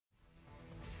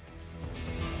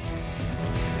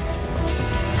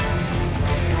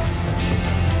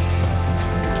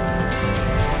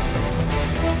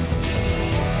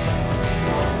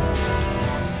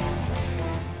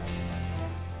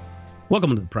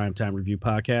Welcome to the Primetime Review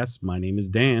Podcast. My name is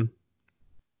Dan.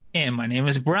 And my name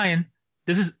is Brian.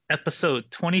 This is episode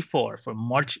 24 for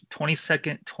March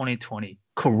 22nd, 2020,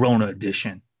 Corona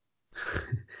edition.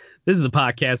 This is the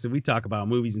podcast that we talk about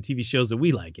movies and TV shows that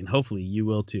we like, and hopefully you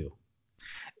will too.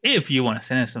 If you want to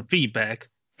send us some feedback,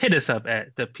 hit us up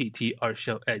at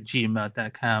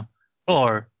theptrshow@gmail.com,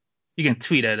 or you can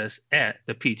tweet at us at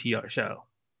theptrshow.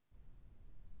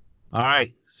 All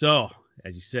right. So,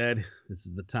 as you said, this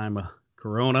is the time of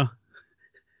Corona,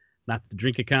 not the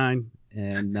drink of kind.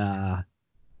 And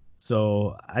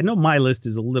so I know my list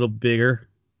is a little bigger.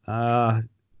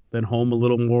 Been home a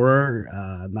little more,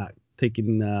 not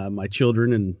taking my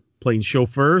children and playing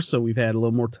chauffeur. So we've had a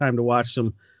little more time to watch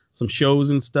some shows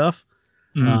and stuff.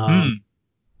 In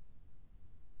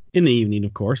the evening,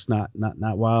 of course, not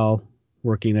while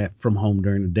working from home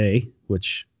during the day,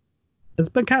 which it's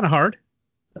been kind of hard.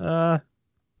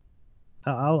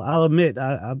 I'll admit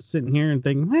I'm sitting here and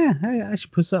thinking, I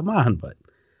should put something on, but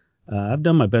I've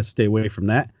done my best to stay away from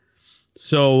that.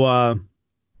 So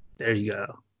there you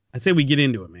go. I say we get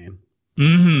into it, man.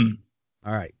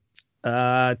 All right.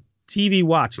 TV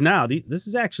watch. Now, this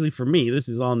is actually for me. This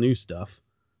is all new stuff.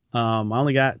 I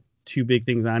only got two big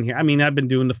things on here. I mean, I've been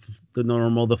doing the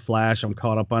normal, The Flash. I'm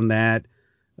caught up on that.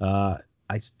 I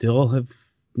still have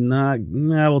not.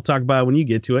 We'll talk about it when you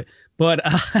get to it. But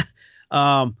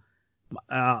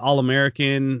All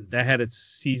American, that had its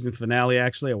season finale.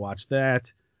 Actually, I watched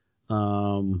that.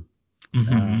 I'm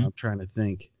trying to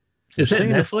think. Is that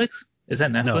Netflix? Is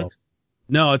that Netflix?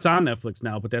 No, it's on Netflix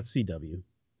now, but that's CW.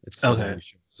 It's okay.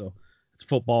 So it's a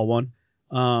football one.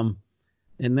 And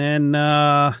then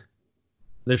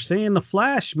they're saying The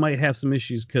Flash might have some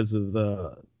issues because of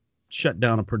the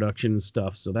shutdown of production and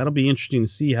stuff. So that'll be interesting to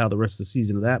see how the rest of the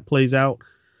season of that plays out.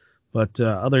 But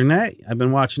other than that, I've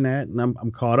been watching that and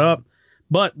I'm caught up.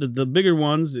 But the bigger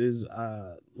ones is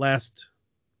last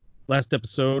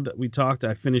episode that we talked,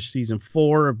 I finished season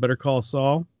 4 of Better Call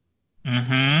Saul. So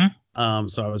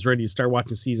I was ready to start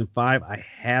watching season 5. I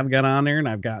have got on there and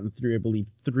I've gotten through, I believe,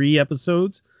 3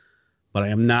 episodes, but I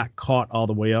am not caught all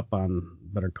the way up on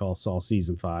Better Call Saul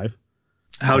season 5.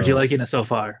 How would you like it so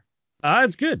far?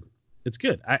 It's good. It's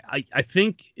good. I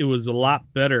think it was a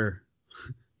lot better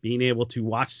being able to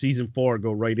watch season 4,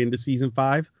 go right into season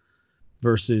 5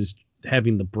 versus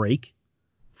having the break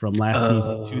from last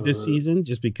season to this season,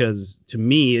 just because to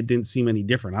me, it didn't seem any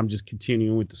different. I'm just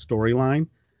continuing with the storyline.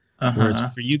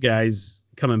 Whereas for you guys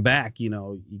coming back,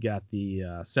 you got the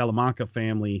Salamanca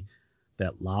family,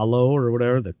 that Lalo or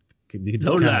whatever, that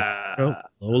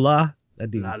Lola, that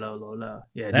dude. Lola.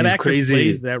 Yeah, that actor crazy.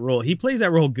 Plays that role. He plays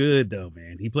that role good though,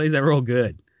 man. He plays that role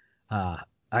good.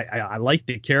 I like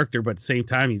the character, but at the same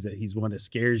time, he's one that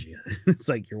scares you. It's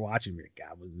like you're watching me.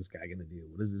 God, what is this guy gonna do?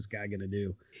 What is this guy gonna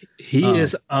do? He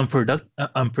is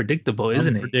unpredictable,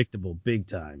 isn't he? Unpredictable, big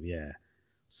time. Yeah.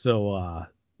 So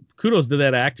kudos to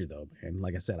that actor, though, man.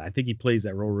 Like I said, I think he plays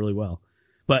that role really well.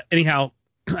 But anyhow,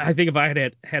 I think if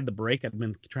I had the break, I'd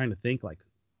been trying to think like,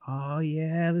 oh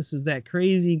yeah, this is that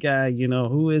crazy guy.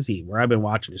 Who is he? Where I've been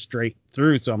watching it straight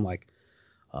through, so I'm like,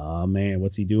 oh man,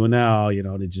 what's he doing now?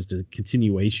 It's just a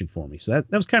continuation for me. So that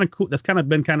was kind of cool. That's kind of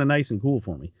been kind of nice and cool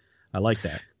for me. I like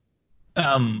that.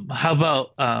 How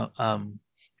about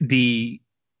the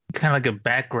kind of like a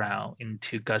background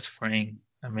into Gus Fring?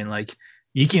 I mean, like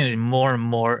you get more and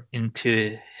more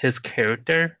into his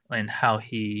character and how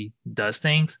he does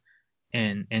things,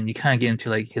 and you kind of get into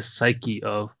like his psyche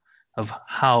of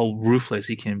how ruthless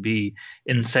he can be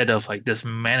instead of like this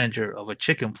manager of a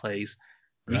chicken place.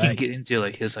 You can get into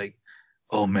like his like,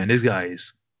 oh man, this guy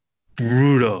is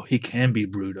brutal. He can be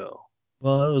brutal.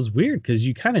 Well, it was weird because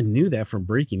you kind of knew that from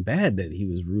Breaking Bad that he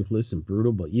was ruthless and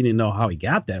brutal, but you didn't know how he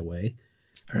got that way.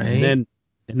 Right. And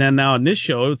then now in this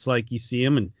show, it's like you see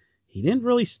him and he didn't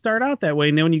really start out that way.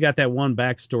 And then when you got that one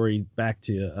backstory back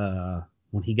to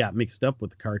when he got mixed up with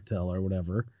the cartel or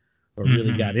whatever, or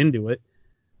really got into it,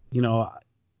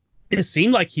 it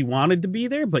seemed like he wanted to be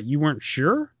there, but you weren't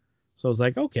sure. So I was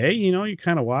like, okay, you're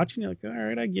kind of watching, you're like, all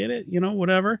right, I get it,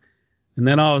 whatever. And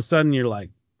then all of a sudden you're like,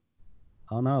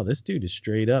 oh no, this dude is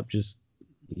straight up just,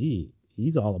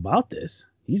 he's all about this.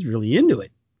 He's really into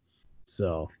it.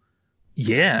 So.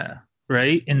 Yeah.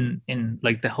 Right. In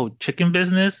like the whole chicken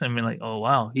business. I mean, like, oh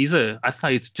wow, I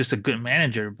thought he's just a good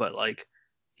manager, but like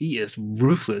he is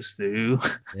ruthless, dude.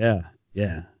 Yeah.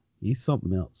 He's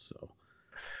something else. So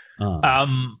go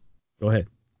ahead.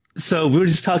 So we were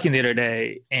just talking the other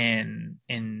day, and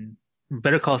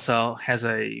Better Call Saul has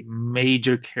a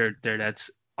major character that's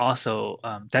also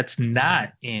that's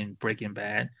not in Breaking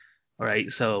Bad. All right.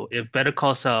 So if Better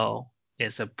Call Saul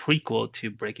is a prequel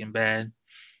to Breaking Bad,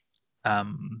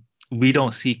 we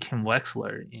don't see Kim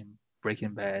Wexler in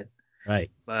Breaking Bad,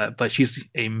 Right. but she's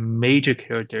a major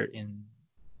character in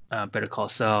Better Call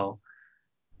Saul.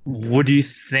 What do you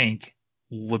think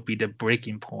would be the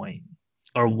breaking point,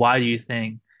 or why do you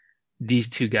think these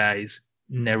two guys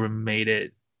never made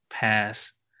it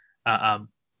past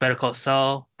Better Call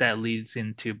Saul that leads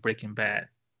into Breaking Bad?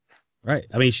 Right.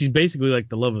 I mean, she's basically like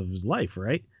the love of his life,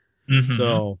 right? Mm-hmm.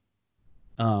 So,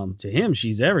 to him,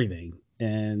 she's everything.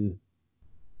 And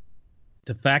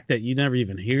the fact that you never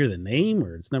even hear the name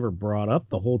or it's never brought up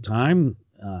the whole time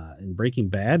in Breaking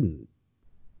Bad, and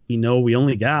we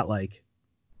only got like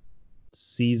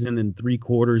season and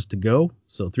 3/4 to go.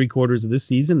 So 3/4 of this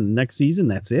season, and next season,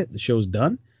 that's it. The show's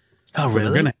done. Oh, So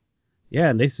really? yeah,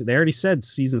 and they already said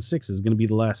season 6 is gonna be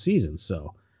the last season.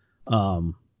 So,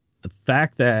 um, the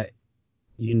fact that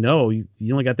you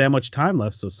only got that much time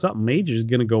left, so something major is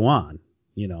gonna go on.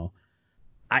 You know,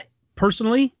 I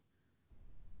personally,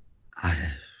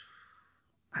 I,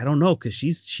 I don't know because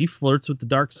she flirts with the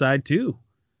dark side too.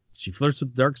 She flirts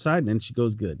with the dark side, and then she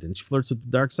goes good. And she flirts with the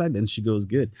dark side, and then she goes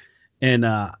good. And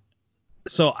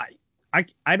so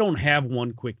I don't have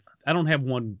I don't have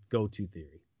one go to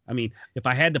theory. I mean, if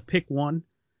I had to pick one,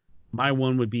 my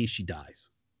one would be she dies.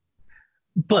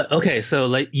 But okay, so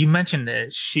like you mentioned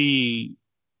that she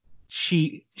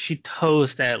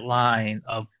toes that line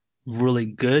of really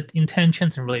good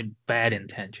intentions and really bad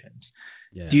intentions.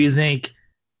 Do Yeah, you think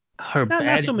her not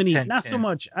bad so many, not so intention?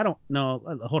 much. I don't know.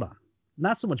 Hold on,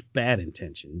 not so much bad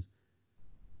intentions.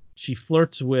 She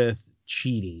flirts with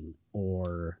cheating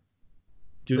or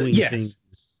doing Yes.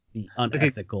 things the Okay.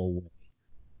 unethical way.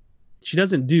 She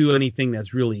doesn't do anything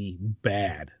that's really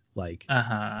bad. Like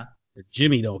Uh-huh.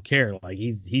 Jimmy don't care. Like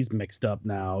he's mixed up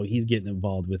now. He's getting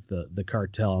involved with the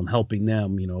cartel and helping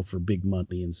them, for big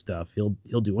money and stuff.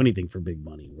 He'll do anything for big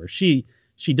money. Where she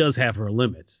does have her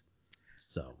limits.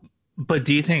 So But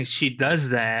do you think she does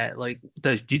that? Like,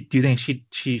 do you think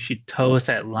she toes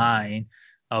that line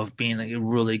of being like a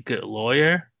really good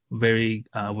lawyer, very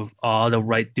with all the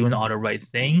right, doing all the right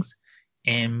things,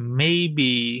 and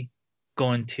maybe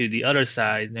going to the other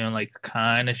side, like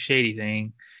kind of shady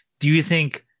thing? Do you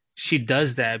think she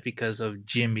does that because of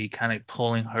Jimmy kind of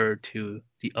pulling her to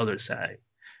the other side,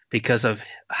 because of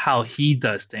how he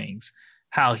does things,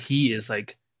 how he is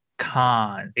like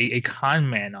a con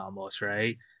man almost,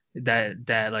 right?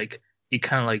 That like it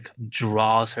kind of like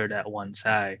draws her that one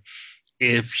side.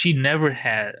 If she never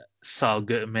had Saul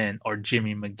Goodman or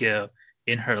Jimmy McGill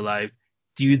in her life,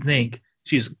 do you think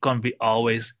she's gonna be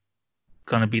always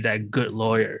gonna be that good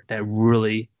lawyer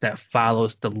that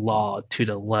follows the law to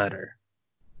the letter?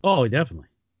 oh, definitely,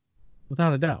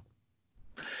 without a doubt.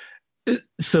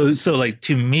 So like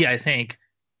to me, I think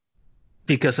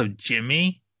because of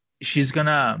Jimmy, she's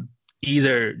gonna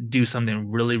either do something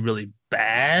really, really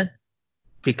bad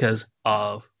because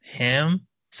of him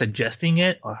suggesting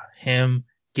it or him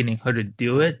getting her to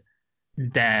do it,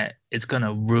 that it's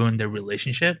gonna ruin their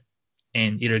relationship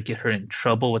and either get her in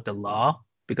trouble with the law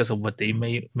because of what they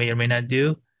may or may not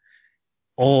do,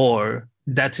 or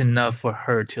that's enough for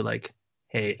her to like,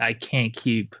 hey, I can't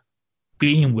keep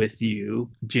being with you,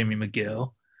 Jimmy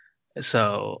McGill.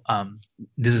 So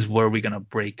this is where we're gonna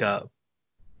break up.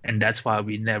 And that's why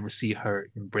we never see her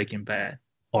in Breaking Bad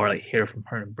or like hear from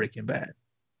her in Breaking Bad.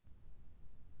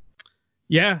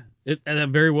 Yeah, and that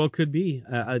very well could be.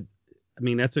 I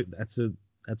mean, that's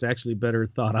actually a better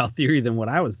thought out theory than what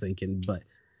I was thinking. But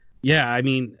yeah, I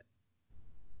mean,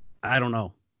 I don't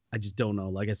know. I just don't know.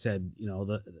 Like I said,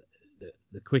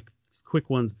 the quick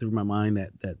ones through my mind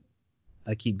that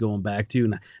I keep going back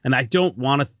to, and I don't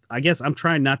want to. I guess I'm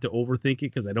trying not to overthink it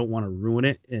because I don't want to ruin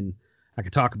it. And I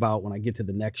could talk about when I get to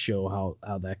the next show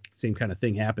how that same kind of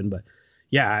thing happened. But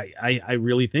yeah, I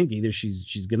really think either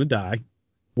she's gonna die,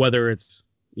 whether it's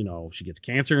she gets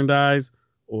cancer and dies,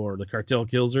 or the cartel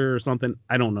kills her or something.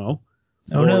 I don't know.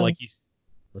 Oh Or no. like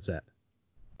what's that?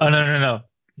 Oh no, no, no.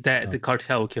 That Oh, the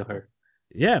cartel will kill her.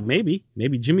 yeah, maybe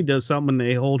Jimmy does something and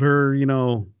they hold her,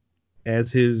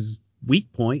 as his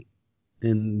weak point,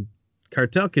 and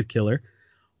cartel could kill her.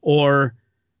 Or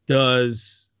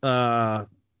does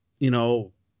you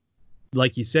know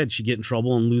like you said, she get in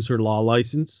trouble and lose her law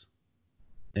license,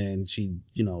 and she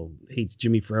hates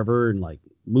Jimmy forever and like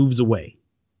moves away,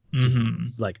 just Hmm.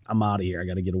 like, I'm out of here, I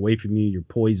got to get away from you, you're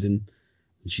poison,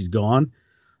 and she's gone.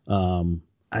 um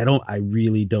I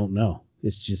really don't know.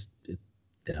 It's just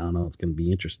I don't know, it's gonna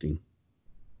be interesting.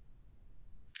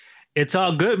 It's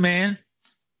all good, man.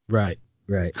 Right.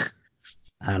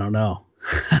 I don't know.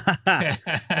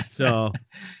 So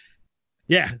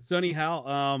yeah. So anyhow,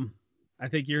 I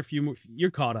think you're a few more.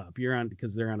 You're caught up. You're on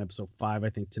because they're on episode 5. I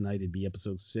think tonight it'd be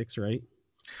episode 6, right?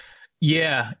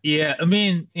 Yeah. I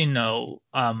mean,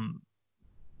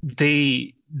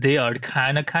 they are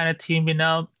kind of teaming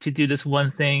up to do this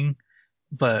one thing,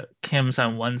 but Kim's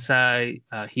on one side,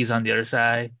 he's on the other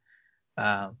side.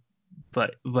 Uh,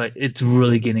 but it's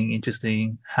really getting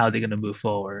interesting how they're gonna move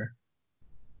forward.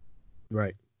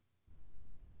 Right.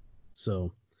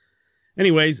 So,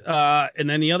 anyways, and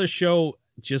then the other show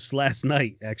just last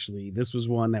night, actually, this was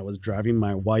one that was driving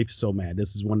my wife so mad.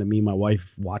 This is one that me and my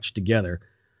wife watched together.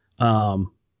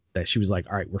 Um, that she was like,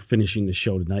 all right, we're finishing the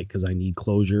show tonight because I need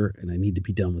closure and I need to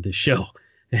be done with this show.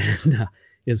 And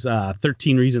it's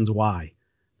 13 Reasons Why.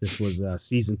 This was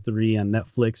season 3 on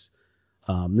Netflix.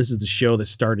 This is the show that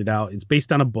started out. It's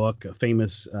based on a book, a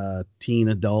famous teen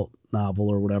adult novel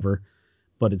or whatever,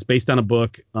 but it's based on a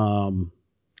book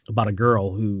about a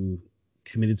girl who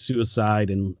committed suicide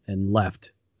and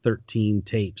left 13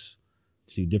 tapes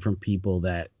to different people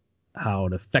that how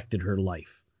it affected her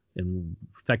life and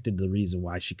affected the reason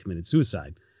why she committed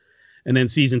suicide. And then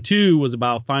season 2 was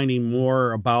about finding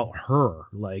more about her.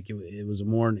 Like it was a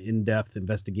more in-depth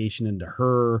investigation into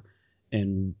her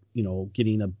and,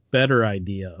 getting a better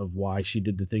idea of why she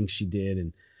did the things she did.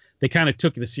 And they kind of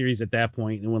took the series at that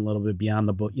point and went a little bit beyond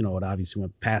the book. It obviously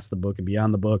went past the book and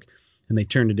beyond the book. And they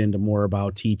turned it into more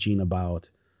about teaching about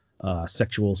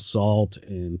sexual assault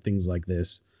and things like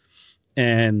this.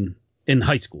 And in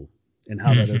high school and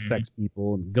how that Mhm. affects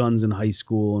people and guns in high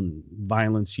school and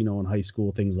violence, in high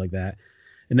school, things like that.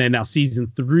 And then now season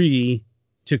 3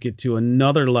 took it to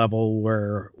another level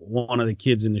where one of the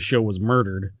kids in the show was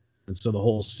murdered. And so the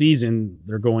whole season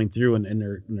they're going through and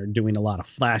they're doing a lot of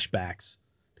flashbacks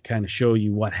to kind of show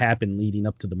you what happened leading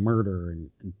up to the murder and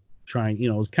trying, it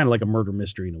was kind of like a murder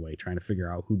mystery in a way, trying to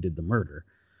figure out who did the murder.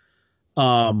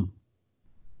 Um,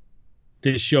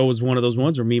 this show was one of those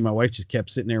ones where me and my wife just kept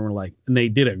sitting there and we're like, and they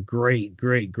did a great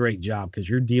job because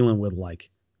you're dealing with like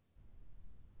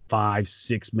 5,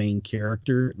 6 main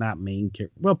character, not main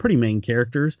character, well, pretty main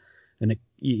characters. And at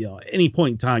any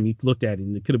point in time, you looked at it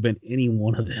and it could have been any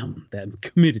one of them that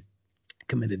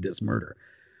committed this murder.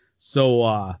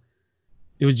 So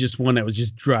it was just one that was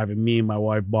just driving me and my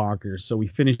wife bonkers. So we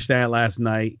finished that last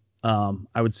night.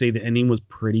 I would say the ending was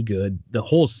pretty good. The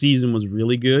whole season was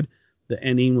really good. The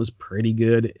ending was pretty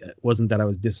good. It wasn't that I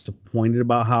was disappointed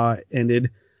about how it ended.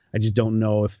 I just don't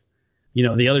know if,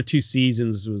 the other 2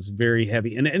 seasons was very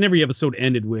heavy. And every episode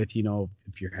ended with,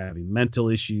 if you're having mental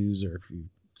issues or if you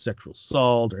sexual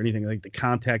assault or anything like to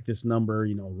contact this number,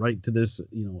 write to this,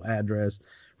 address,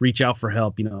 reach out for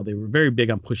help. They were very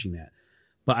big on pushing that.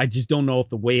 But I just don't know if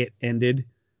the way it ended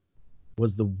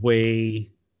was the way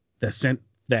that sent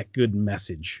that good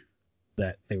message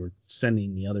that they were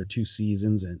sending the other 2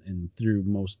 seasons and through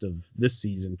most of this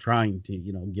season trying to,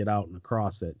 get out and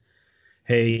across that,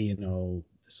 hey,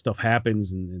 stuff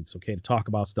happens and it's okay to talk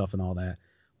about stuff and all that.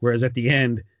 Whereas at the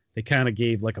end, they kind of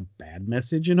gave like a bad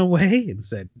message in a way and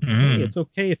said, hey, Mm. it's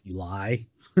okay if you lie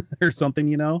or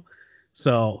something.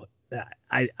 So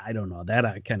I don't know, that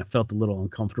I kind of felt a little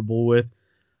uncomfortable with.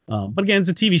 But again, it's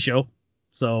a TV show.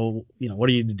 So, what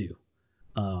are you to do?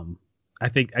 Um, I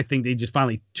think they just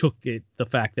finally took the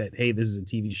fact that, hey, this is a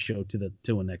TV show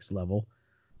to a next level.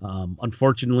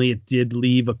 Unfortunately, it did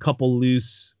leave a couple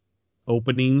loose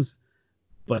openings,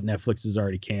 but Netflix has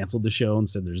already canceled the show and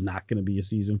said there's not going to be a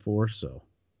season 4. So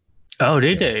Oh,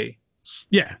 did yeah, they?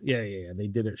 yeah. They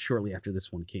did it shortly after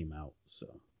this one came out. So,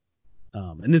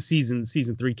 and this season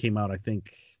 3 came out, I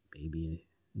think maybe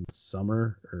in the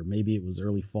summer or maybe it was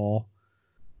early fall.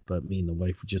 But me and the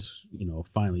wife just,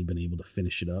 finally been able to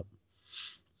finish it up.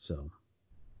 So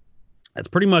that's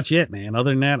pretty much it, man.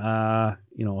 Other than that,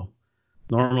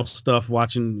 normal stuff.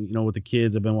 Watching, with the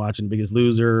kids. I've been watching Biggest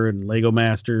Loser and Lego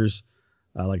Masters.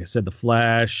 Like I said, The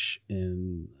Flash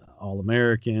and All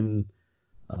American.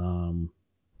 Um,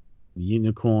 the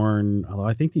Unicorn. Although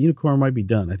I think the Unicorn might be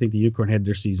done. I think the Unicorn had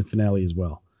their season finale as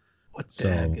well. What the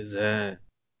heck So is that?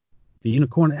 the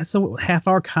Unicorn. That's a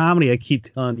half-hour comedy I keep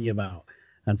telling you about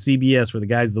on CBS, where the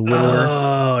guy's the widower.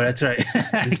 Oh, that's right.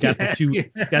 He's got the two.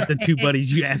 He's got the 2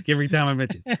 buddies. You ask every time I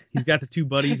mention. He's got the 2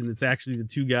 buddies, and it's actually the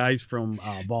 2 guys from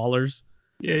Ballers.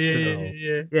 So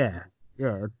Yeah.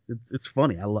 yeah, it's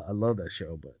funny. I love that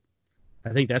show, but I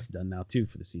think that's done now too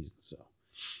for the season. So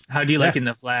How do you yeah, like in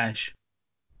the Flash?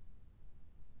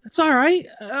 that's all right.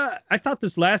 I thought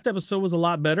this last episode was a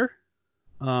lot better.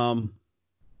 Um,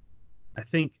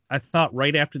 I thought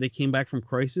right after they came back from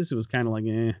Crisis, it was kind of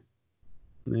like,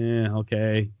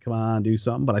 okay, come on, do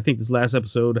something. But I think this last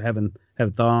episode, having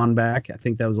Thawne back, I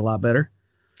think that was a lot better.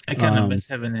 I kind of Um, miss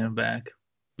having him back.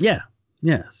 yeah,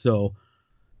 yeah. So,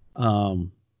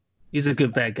 um, He's a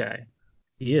good bad guy.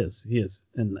 he is,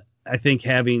 and I think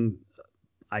having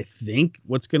I think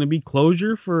what's going to be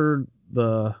closure for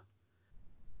the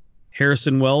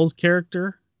Harrison Wells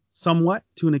character, somewhat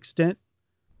to an extent,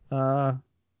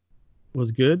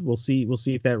 was good. We'll see. We'll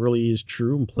see if that really is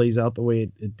true and plays out the way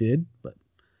it did. But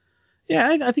yeah,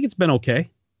 I think it's been okay.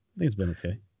 I think it's been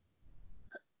okay.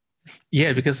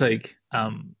 Yeah, because like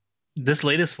this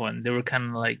latest one, they were kind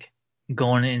of like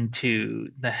going into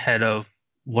the head of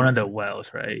one of the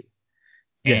wells, right?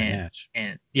 Yeah, And Nash.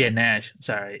 and yeah, Nash,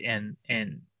 sorry, and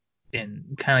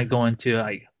kind of going to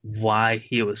like why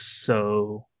he was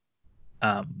so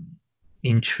um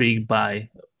intrigued by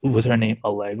what was her name,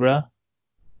 Allegra.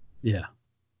 Yeah,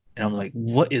 And I'm like,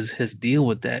 what is his deal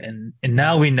with that? And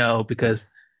now we know because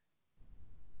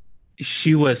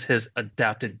she was his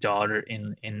adopted daughter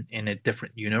in a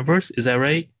different universe. Is that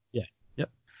right? yeah, yep,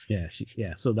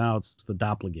 yeah. So now it's the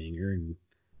doppelganger and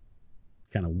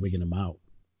kind of wigging him out.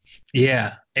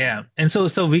 Yeah, yeah. And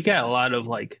so we got a lot of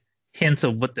like hints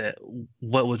of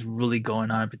what was really going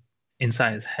on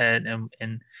inside his head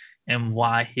and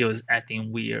why he was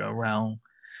acting weird around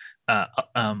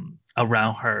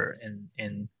her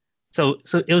and so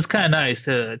it was kind of nice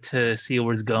to see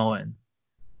where it's going.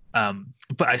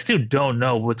 But I still don't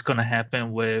know what's going to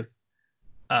happen with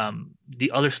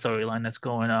the other storyline that's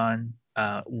going on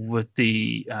with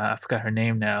the I forgot her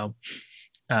name now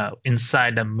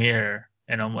inside the mirror,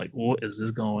 and I'm like, what is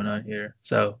this going on here?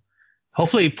 So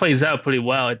hopefully it plays out pretty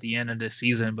well at the end of the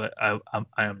season, but I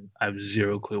have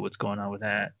zero clue what's going on with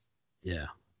that. Yeah,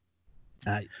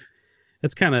 I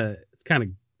it's kind of I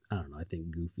don't know. I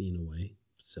think goofy in a way.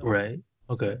 So Right.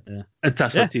 Okay. yeah, I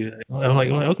thought so yeah. too. I'm like,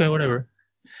 okay, whatever.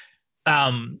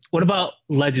 What about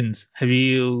Legends? Have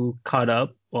you caught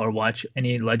up or watched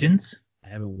any Legends? I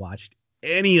haven't watched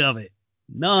any of it.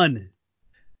 None.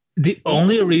 The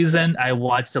only reason I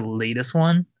watched the latest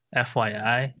one,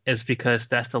 FYI, is because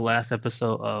that's the last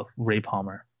episode of Ray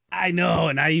Palmer. I know,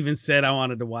 and I even said I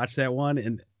wanted to watch that one,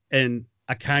 and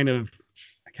I kind of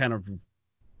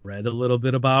read a little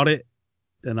bit about it,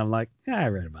 and I'm like, yeah, I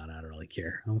read about it. I don't really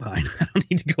care. I'm fine. I don't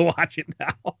need to go watch it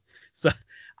now. So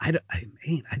I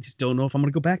just don't know if I'm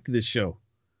gonna go back to this show.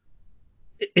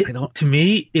 I don't. To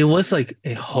me, it was like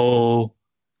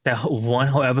one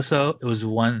whole episode. It was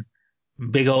one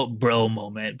big old bro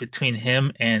moment between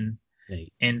him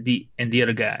Nate. and the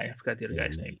other guy. I forgot the other Yeah,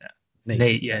 guy's name now. Nate.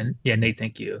 Nate, yeah, yeah, Nate.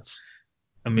 Thank you.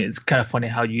 I mean, it's kind of funny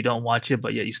how you don't watch it,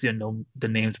 but yet you still know the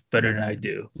names better than I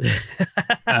do.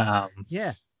 Um,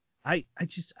 Yeah, I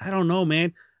don't know,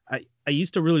 man. I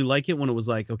used to really like it when it was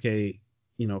like, okay,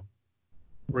 you know,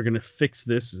 we're gonna fix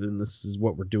this, and this is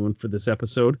what we're doing for this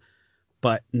episode.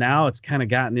 But now it's kind of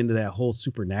gotten into that whole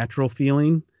supernatural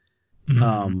feeling. mhm.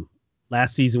 Um,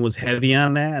 Last season was heavy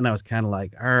on that, and I was kind of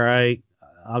like, all right,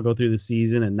 I'll go through the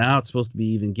season, and now it's supposed to be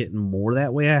even getting more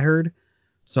that way. I heard,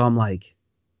 so I'm like,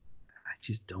 I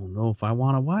just don't know if I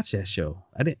want to watch that show.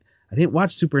 I didn't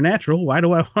watch Supernatural. Why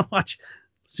do I want to watch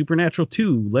Supernatural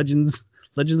 2 Legends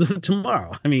of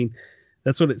Tomorrow? I mean,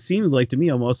 that's what it seems like to me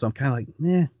almost. So I'm kind of like,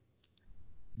 nah,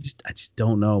 I just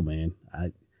don't know, man.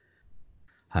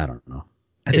 I don't know.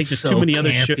 I think It's there's too so many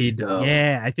other shows. campy though.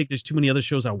 Yeah, I think there's too many other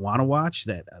shows I want to watch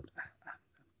that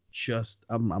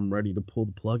I'm ready to pull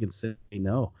the plug and say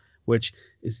no, which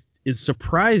is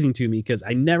surprising to me because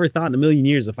I never thought in a million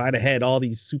years if I'd have had all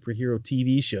these superhero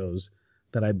TV shows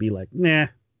that I'd be like, nah,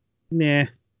 nah,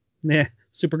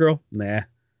 Supergirl, nah,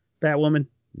 Batwoman,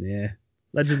 nah,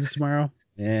 Legends of Tomorrow,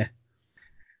 nah.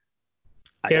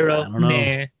 I Arrow, don't know.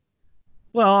 nah.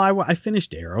 Well, I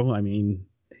finished Arrow. I mean,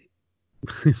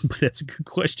 but that's a good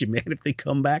question, man. If they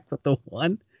come back with the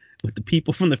one with the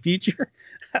people from the future,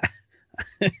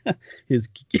 his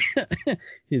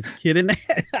his kid in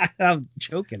that, I'm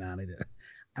joking on it.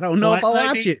 I don't know if Black I'll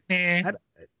watch Lightning, it. nah.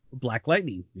 Black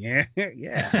Lightning, yeah,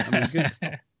 yeah. I mean,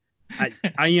 good.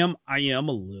 I am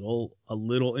a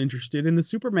little interested in the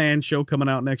Superman show coming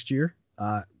out next year.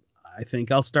 I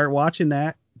think I'll start watching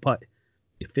that, but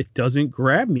if it doesn't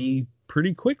grab me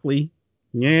pretty quickly,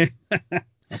 yeah,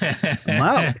 I'm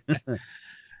out.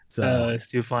 So It's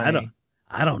too I don't funny.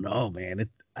 I don't know, man.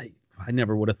 I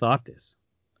never would have thought this.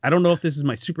 I don't know if this is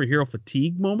my superhero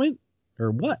fatigue moment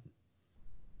or what.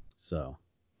 So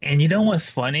And you know what's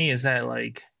funny is that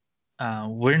like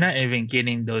we're not even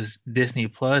getting those Disney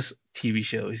Plus TV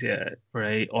shows yet,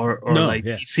 right? Or no, like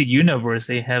yeah, DC Universe,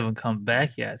 they haven't come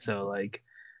back yet. So like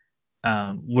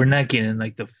we're not getting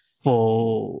like the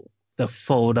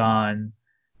fold on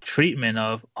treatment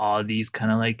of all these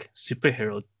kind of like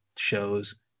superhero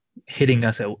shows hitting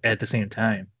us at the same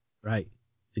time. right,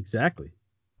 exactly.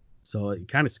 So it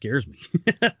kind of scares me.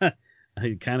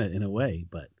 I kind of in a way,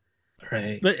 but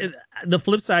Right. But the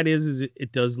flip side is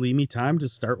it does leave me time to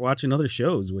start watching other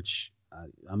shows, which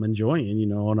I'm enjoying,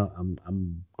 and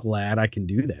I'm glad I can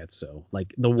do that. So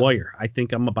like The Wire, I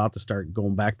think I'm about to start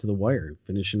going back to The Wire,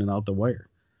 finishing it out The Wire.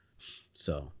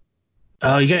 So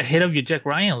Oh, you got to hit up your Jack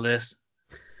Ryan list.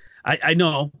 I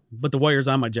know, but The Wire's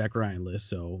on my Jack Ryan list,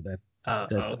 so Oh,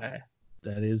 that okay.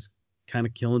 that is kind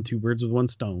of killing two birds with one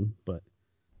stone. But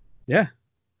yeah,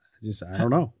 I don't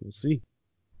know. We'll see.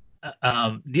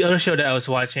 The other show that I was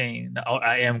watching, or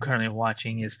I am currently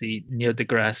watching, is the Neil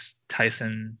deGrasse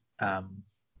Tyson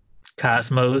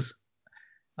Cosmos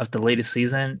of the latest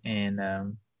season, and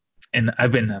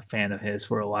I've been a fan of his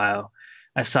for a while.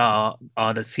 I saw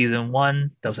all the season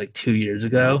one that was like 2 years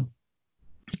ago,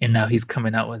 and now he's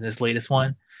coming out with his latest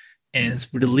one, and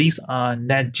it's released on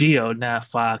Nat Geo, not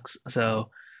Fox. So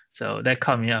that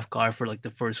caught me off guard for like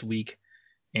the first week,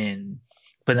 and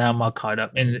but now I'm all caught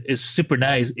up, and it's super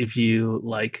nice if you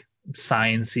like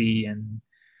sciencey and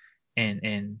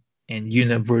and and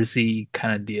university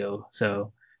kind of deal.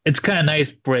 So it's kind of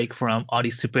nice break from all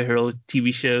these superhero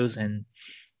TV shows and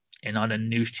on the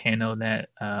news channel that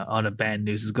all the bad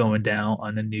news is going down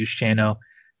on the news channel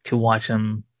to watch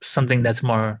something that's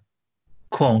more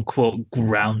quote unquote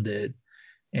grounded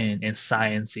and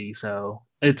sciencey. So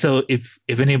if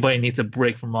anybody needs a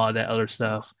break from all that other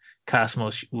stuff,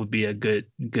 Cosmos would be a good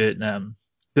good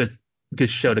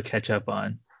show to catch up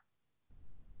on.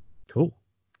 Cool.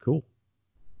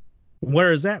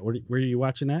 Where is that? Where are you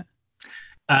watching that?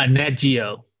 Nat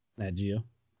Geo. Nat Geo.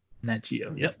 Nat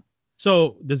Geo. Yep.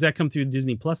 So does that come through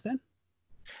Disney Plus then?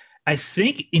 I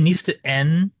think it needs to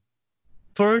end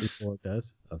first Before it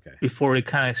does? Okay. before it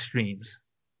kind of streams.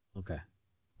 Okay.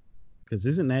 Because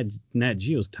isn't Nat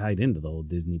Geo's tied into the whole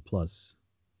Disney Plus,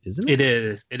 isn't it? It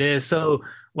is. It is. So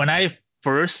when I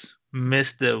first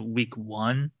missed the week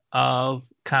one of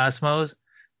Cosmos,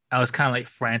 I was kind of like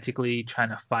frantically trying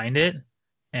to find it,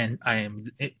 and I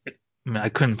mean, I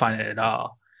couldn't find it at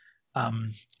all.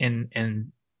 Um,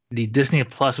 and the Disney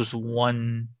Plus was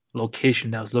one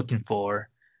location that I was looking for,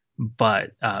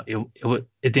 but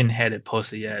it didn't have it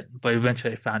posted yet. But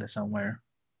eventually, I found it somewhere.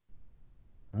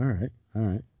 All right. All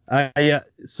right.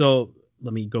 So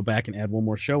let me go back and add one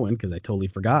more show in because I totally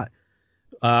forgot.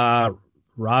 Uh,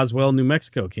 Roswell, New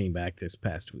Mexico came back this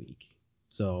past week.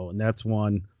 So, and that's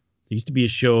one. There used to be a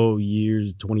show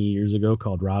 20 years ago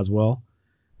called Roswell,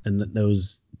 and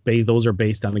those are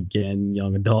based on, again,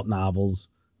 young adult novels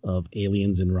of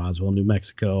aliens in Roswell, New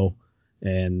Mexico,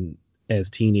 and as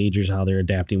teenagers how they're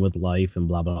adapting with life and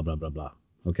blah blah blah blah blah.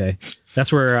 Okay,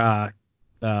 that's where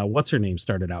what's her name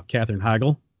started out, Katherine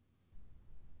Heigl.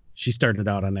 She started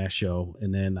out on that show,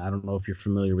 and then I don't know if you're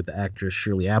familiar with the actress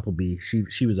Shirley Appleby.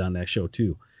 She was on that show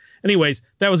too. Anyways,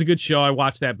 that was a good show. I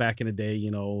watched that back in the day,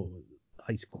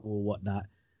 high school, whatnot,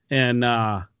 and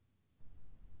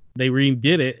they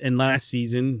redid it. And last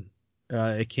season,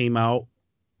 it came out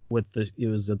it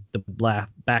was the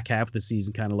back half of the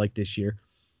season, kind of like this year,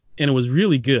 and it was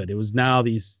really good. It was now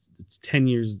it's 10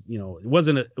 years. It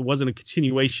wasn't a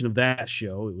continuation of that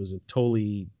show. It was a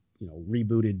totally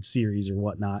rebooted series or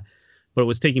whatnot, but it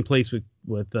was taking place with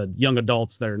young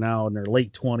adults that are now in their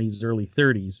late 20s, early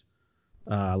 30s,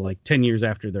 like 10 years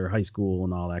after their high school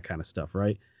and all that kind of stuff,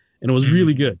 right? And it was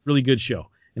really good show.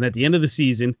 And at the end of the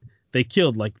season, they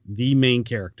killed like the main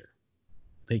character.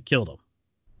 They killed him,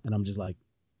 and I'm just like,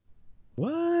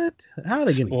 what? How are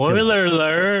they going to kill him? Spoiler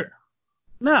alert!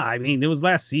 No, I mean, it was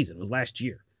last season. It was last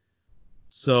year.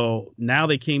 So now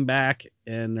they came back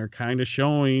and they're kind of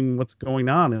showing what's going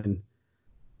on. And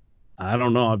I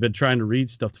don't know. I've been trying to read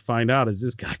stuff to find out, is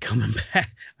this guy coming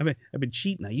back? I've been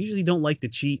cheating. I usually don't like to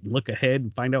cheat and look ahead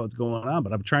and find out what's going on,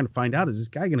 but I'm trying to find out, is this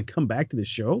guy going to come back to the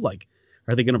show? Like,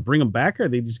 are they going to bring him back? Or are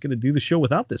they just going to do the show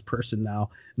without this person now?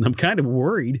 And I'm kind of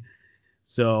worried.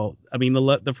 So, I mean,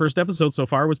 the first episode so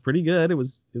far was pretty good. It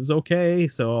was okay.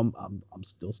 So I'm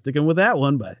still sticking with that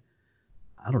one, but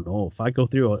I don't know if I go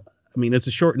through I mean, it's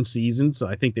a shortened season, so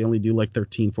I think they only do like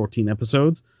 13, 14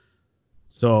 episodes.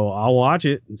 So I'll watch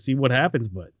it and see what happens,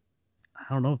 but I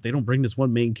don't know if they don't bring this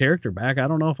one main character back. I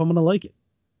don't know if I'm going to like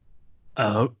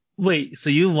it. Wait, so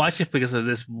you watch it because of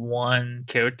this one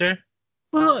character?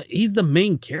 Well, he's the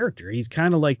main character. He's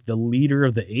kind of like the leader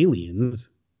of the aliens.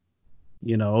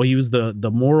 He was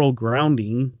the moral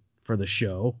grounding for the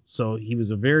show. So he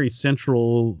was a very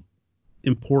central,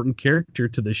 important character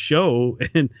to the show.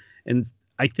 And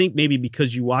I think maybe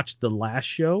because you watched the last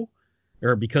show,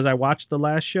 or because I watched the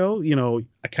last show,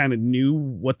 I kind of knew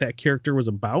what that character was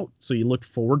about. So you looked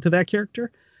forward to that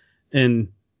character. And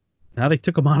now they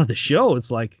took him out of the show.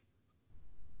 It's like,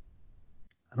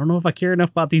 I don't know if I care enough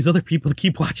about these other people to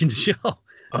keep watching the show.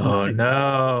 Oh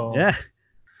no. Yeah.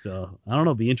 So I don't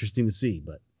know. Be interesting to see,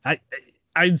 but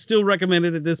I'd still recommend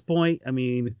it at this point. I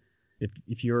mean,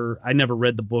 if you're, I never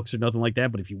read the books or nothing like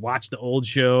that, but if you watch the old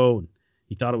show and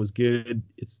you thought it was good,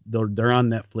 they're on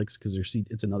Netflix because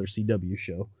it's another CW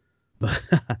show.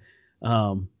 But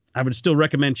I would still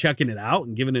recommend checking it out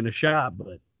and giving it a shot.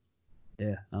 But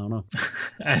yeah, I don't know.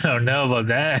 I don't know about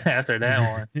that after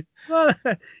that one. Well,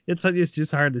 it's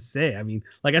just hard to say. I mean,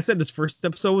 like I said, this first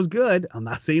episode was good. I'm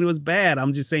not saying it was bad.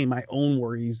 I'm just saying my own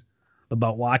worries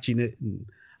about watching it and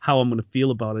how I'm going to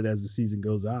feel about it as the season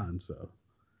goes on. So,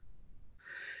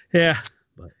 yeah.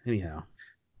 But anyhow,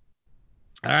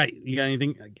 all right. You got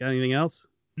anything? Got anything else?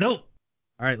 Nope.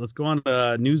 All right. Let's go on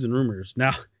to news and rumors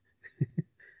now.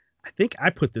 I think I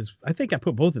put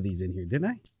both of these in here, didn't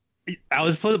I? I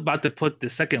was about to put the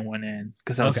second one in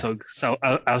because I was I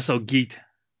was so geeked.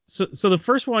 So the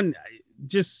first one,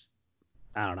 just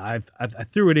I don't know. I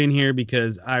threw it in here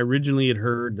because I originally had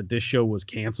heard that this show was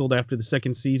canceled after the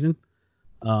second season,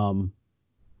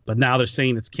 but now they're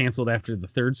saying it's canceled after the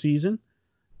third season.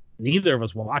 Neither of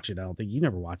us watched it. I don't think you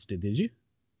never watched it, did you?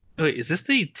 Wait, is this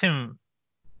the Tim?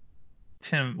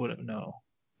 What? No,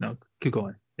 no. Keep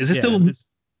going. Is this Yeah, the? this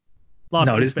Lost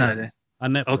No, in this is not it. Space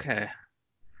on Netflix. Okay,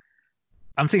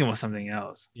 I'm thinking about something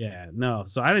else. Yeah, no.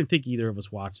 So I didn't think either of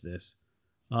us watched this.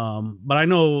 But I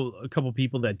know a couple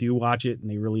people that do watch it and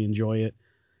they really enjoy it.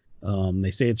 They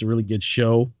say it's a really good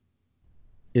show.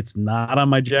 It's not on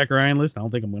my Jack Ryan list. I don't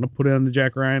think I'm going to put it on the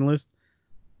Jack Ryan list.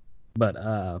 But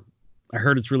I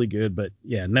heard it's really good. But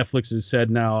yeah, Netflix has said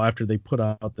now after they put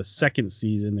out the second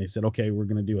season, they said, okay, we're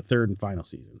going to do a third and final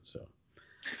season. So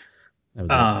that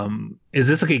was it. Is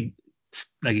this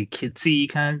like a kidsy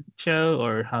kind of show,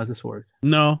 or how does this work?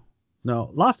 No.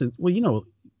 Lost in, well, you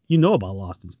know about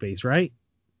Lost in Space, right?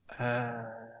 Uh,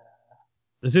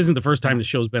 This isn't the first time the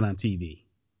show's been on TV.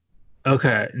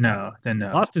 okay, no, then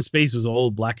no. Lost in Space was an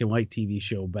old black and white TV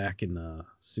show back in the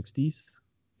 60s,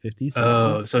 50s, 60s.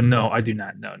 Oh, so no, I do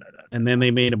not. No. And then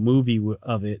they made a movie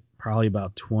of it probably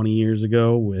about 20 years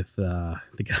ago with the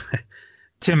guy.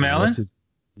 Tim Allen?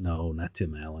 No, not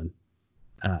Tim Allen.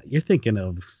 You're thinking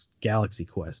of Galaxy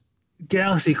Quest.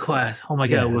 Galaxy Quest. Oh my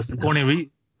God, was Sigourney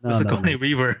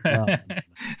Weaver.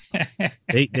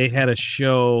 They had a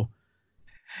show.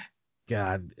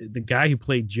 God, the guy who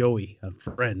played Joey on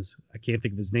Friends, I can't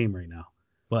think of his name right now,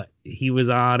 but he was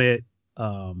on it.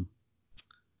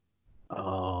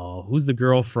 Who's the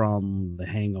girl from The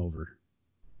Hangover?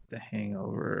 The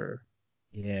Hangover.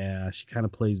 Yeah, she kind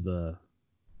of plays the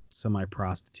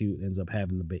semi-prostitute, ends up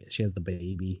having she has the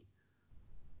baby.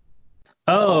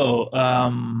 Oh,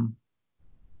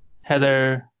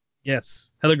 Heather.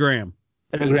 Yes, Heather Graham.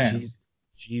 Heather Graham.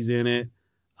 She's in it.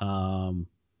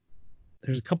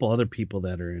 There's a couple other people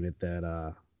that are in it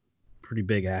that pretty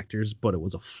big actors, but it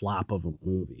was a flop of a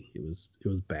movie. It was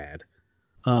bad.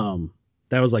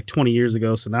 That was like 20 years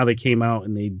ago. So now they came out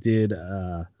and they did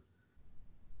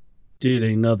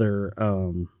another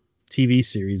TV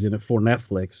series in it for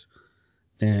Netflix,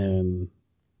 and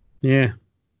yeah.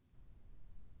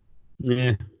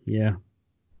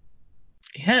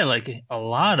 Yeah, like a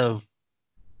lot of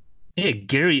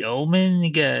Gary Oldman.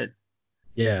 You got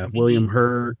William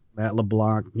Hurt, Matt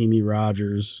LeBlanc, Mimi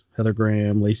Rogers, Heather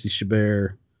Graham, Lacey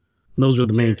Chabert. Those were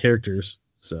the main characters.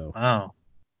 So wow.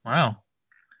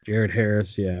 Jared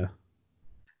Harris, yeah.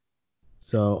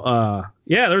 So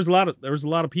there was a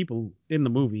lot of people in the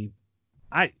movie.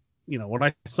 When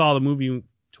I saw the movie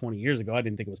 20 years ago, I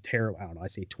didn't think it was terrible. I don't know. I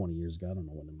say 20 years ago. I don't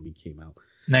know when the movie came out.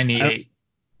 98.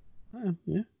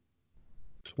 Yeah.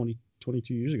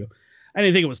 22 years ago. I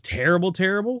didn't think it was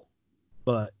terrible,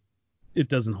 but it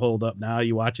doesn't hold up now.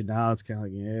 You watch it now, it's kind of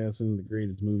like, yeah, this isn't the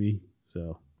greatest movie.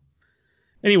 So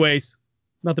anyways,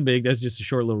 nothing big. That's just a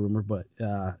short little rumor. But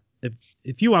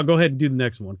if you want, go ahead and do the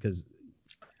next one, because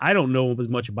I don't know as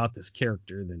much about this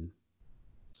character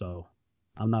so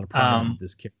I'm not apprised of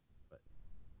this character.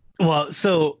 Well,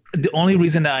 so the only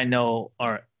reason that I know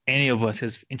or any of us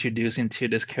is introduced into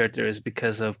this character is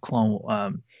because of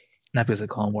not because of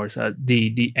Clone Wars,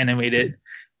 the animated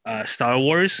Star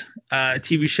Wars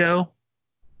TV show.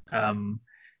 And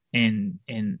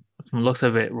from the looks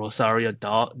of it, Rosario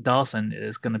Dawson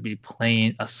is going to be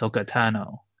playing Ahsoka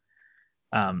Tano.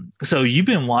 So you've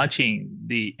been watching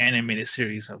the animated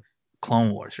series of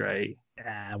Clone Wars, right?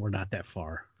 We're not that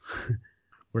far.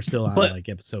 We're still on like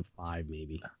episode 5,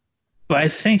 maybe. But I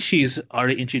think she's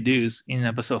already introduced in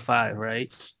episode 5,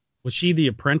 right? Was she the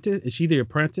apprentice? Is she the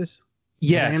apprentice?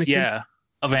 Yes, yeah,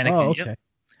 of Anakin. Oh, okay. Yep.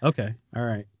 Okay, all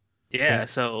right. Yeah,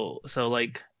 so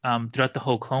like throughout the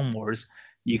whole Clone Wars,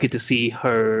 you get to see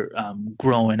her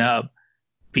growing up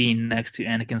being next to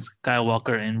Anakin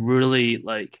Skywalker and really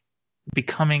like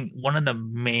becoming one of the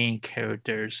main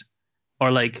characters,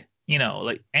 or like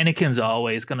like Anakin's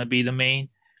always gonna be the main,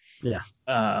 Yeah.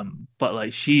 but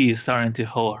like she is starting to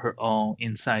hold her own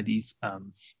inside these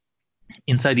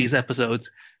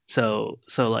episodes. So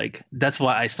like that's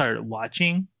why I started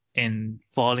watching and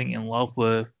falling in love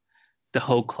with the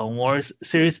whole Clone Wars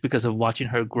series because of watching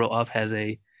her grow up as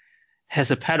a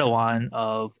Padawan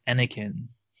of Anakin,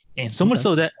 and so much Okay.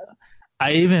 so that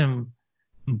I even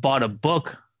bought a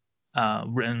book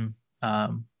written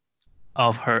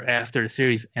of her after the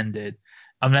series ended.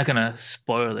 I'm not gonna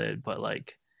spoil it, but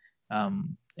like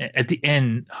at the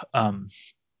end,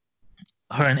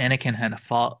 her and Anakin had a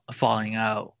falling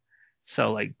out.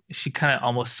 So like she kind of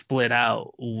almost split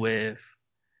out with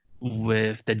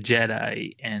the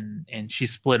Jedi, and she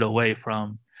split away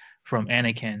from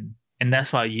Anakin, and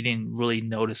that's why you didn't really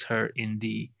notice her in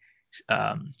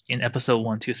episode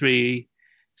one, two, three.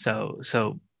 So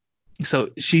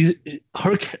she's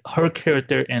her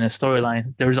character and a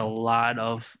storyline. There's a lot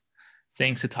of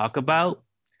things to talk about.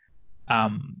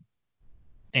 Um,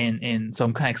 and so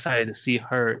I'm kind of excited to see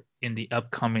her in the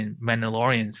upcoming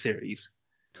Mandalorian series.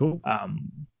 Cool.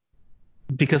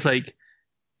 Because like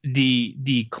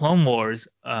the Clone Wars,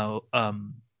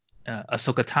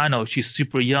 Ahsoka Tano, she's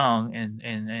super young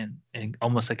and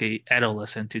almost like a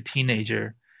adolescent to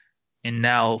teenager, and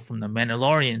now from the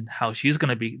Mandalorian, how she's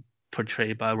gonna be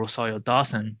portrayed by Rosario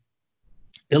Dawson,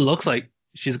 it looks like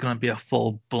she's gonna be a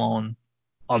full blown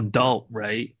adult,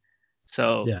 right?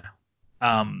 So Yeah.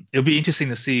 it'll be interesting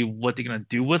to see what they're gonna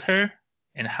do with her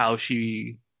and how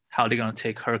they're gonna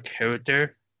take her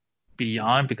character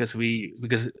beyond because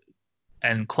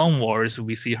in Clone Wars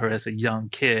we see her as a young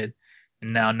kid,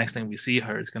 and now next thing we see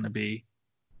her is gonna be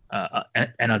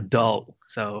an adult.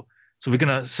 So we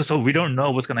don't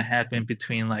know what's gonna happen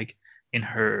between like in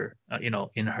her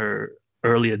in her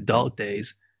early adult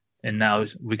days, and now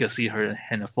we can see her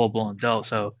in a full blown adult.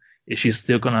 So is she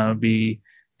still gonna be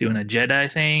doing a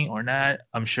Jedi thing or not?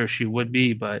 I'm sure she would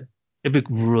be, but it'd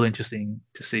be really interesting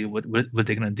to see what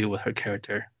they're gonna do with her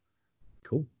character.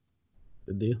 Cool.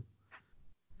 Good deal.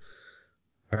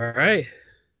 All right.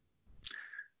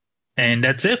 And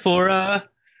that's it for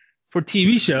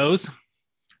TV shows.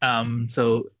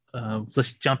 So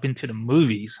let's jump into the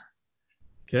movies.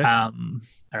 Okay. Um,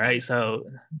 all right, so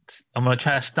I'm gonna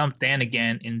try to stump Dan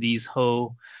again in these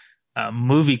whole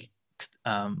movie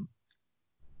um,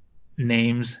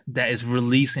 names that is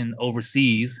releasing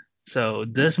overseas. So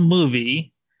this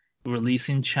movie released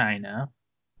in China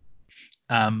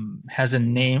has a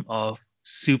name of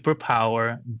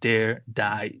Superpower Dare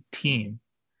Die Team.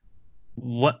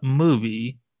 What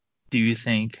movie do you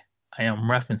think I am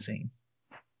referencing?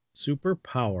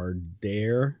 Superpower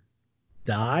Dare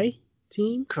Die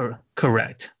Team?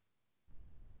 Correct.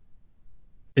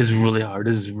 It's really hard.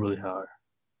 This is really hard.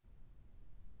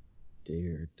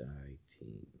 Dare Die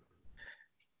Team.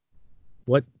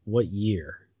 What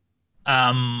year?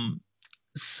 Um,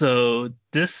 so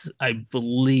this, I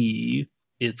believe,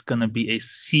 it's gonna be a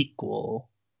sequel,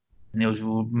 and it was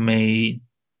made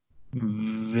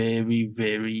very,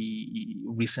 very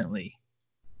recently.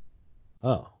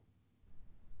 Oh.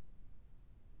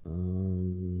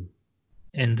 Um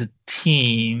And the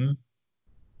team,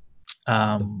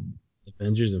 um,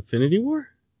 Avengers Infinity War?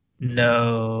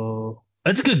 no,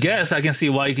 that's a good guess. I can see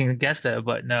why you can guess that,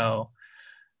 but no.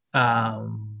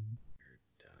 Um,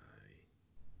 Die.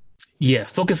 yeah,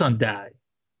 focus on die.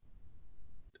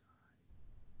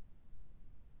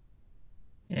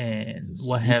 It's a And what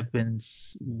sequel.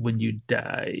 happens when you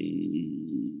die?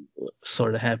 What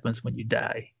sort of happens when you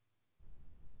die?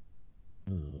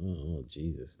 Oh,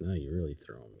 Jesus. Now you're really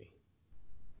throwing me.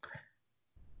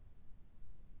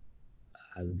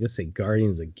 I was gonna say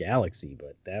Guardians of the Galaxy,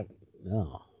 but that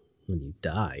no. When you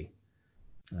die.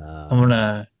 I'm Uh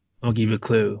gonna I'm gonna give you a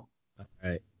clue. all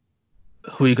right.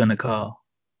 Who are you gonna call?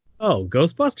 Oh,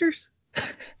 Ghostbusters?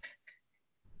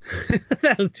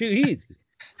 That was too easy.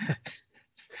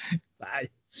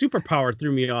 Superpower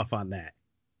threw me off on that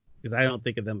because I don't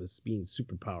think of them as being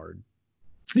superpowered.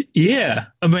 Yeah,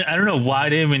 I mean I don't know why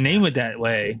they even Yeah, name it that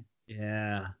way.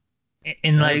 yeah.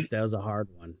 And like That was a hard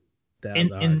one. That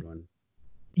was in a hard in one.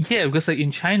 yeah, because like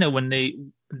in China when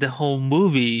the whole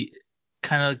movie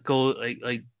kind of go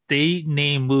like they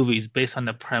name movies based on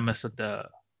the premise of uh,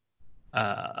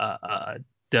 uh, uh,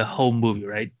 the whole movie,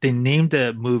 right? They named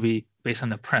the movie based on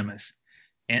the premise,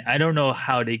 and I don't know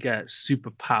how they got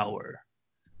superpower,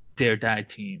 their die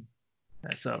team.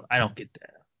 So I don't get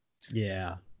that.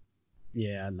 Yeah,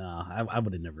 yeah. No, I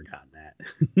would have never gotten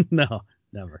that. No,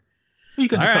 never. Who are you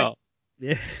All gonna right. call?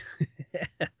 Yeah.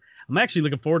 I'm actually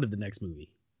looking forward to the next movie.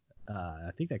 I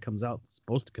think that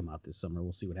supposed to come out this summer.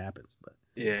 We'll see what happens, but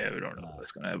Yeah, we don't know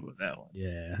what's gonna happen with that one.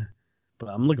 yeah, but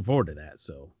I'm looking forward to that.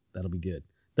 So that'll be good.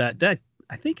 That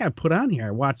I think I put on here.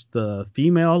 I watched the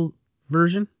female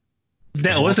version.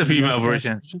 That was the female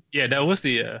version. Yeah, that was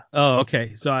the. Oh,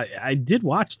 okay. So I did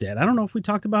watch that. I don't know if we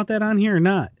talked about that on here or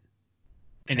not.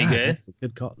 Any good? That's a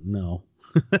good call. No,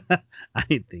 I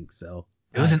didn't think so.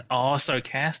 It was an all-star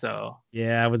cast, though.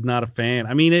 Yeah, I was not a fan.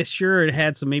 I mean, it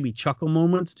had some maybe chuckle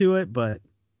moments to it, but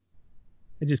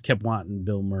I just kept wanting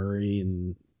Bill Murray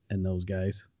and those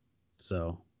guys.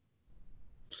 So,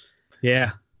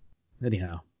 yeah.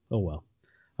 Anyhow, oh well.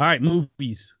 All right,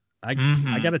 movies. I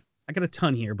got a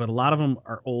ton here, but a lot of them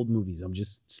are old movies. I'm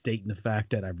just stating the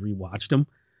fact that I've rewatched them.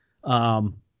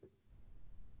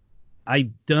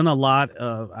 I've done a lot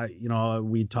of,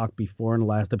 we talked before in the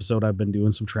last episode, I've been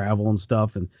doing some travel and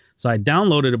stuff. And so I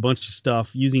downloaded a bunch of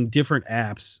stuff using different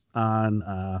apps on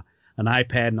an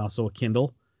iPad and also a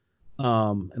Kindle.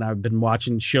 And I've been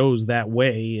watching shows that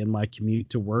way in my commute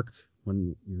to work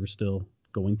when we were still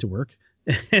going to work.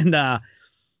 And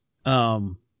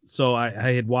so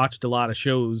I had watched a lot of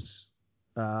shows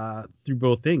through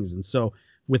both things. And so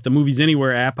with the Movies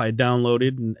Anywhere app I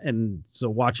downloaded, and so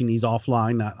watching these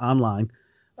offline, not online,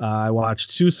 I watched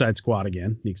Suicide Squad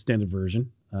again, the extended version.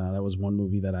 That was one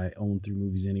movie that I owned through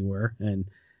Movies Anywhere. And,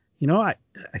 I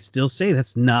still say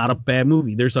that's not a bad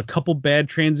movie. There's a couple bad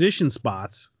transition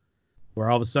spots where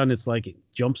all of a sudden it's like it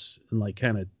jumps and like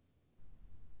kind of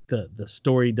the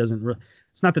story doesn't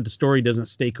it's not that the story doesn't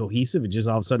stay cohesive. It just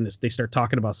all of a sudden they start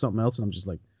talking about something else. And I'm just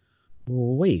like,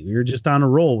 well, wait, we were just on a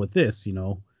roll with this,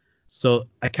 So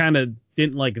I kind of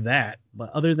didn't like that. But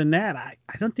other than that, I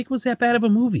don't think it was that bad of a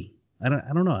movie. I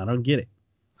don't know. I don't get it.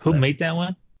 Who made that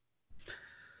one?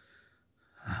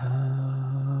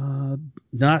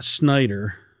 Not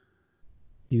Snyder.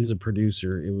 He was a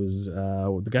producer. It was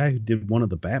the guy who did one of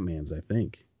the Batmans, I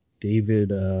think. David.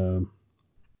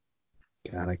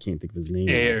 God, I can't think of his name.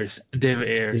 David Ayers.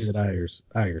 David Ayers.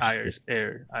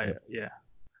 Yeah.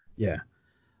 Yeah.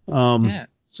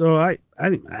 So I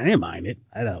didn't mind it.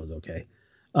 I thought it was okay.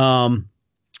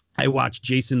 I watched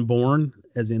Jason Bourne,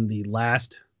 as in the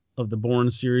last of the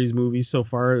Bourne series movies so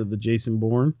far, the Jason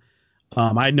Bourne.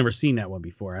 I had never seen that one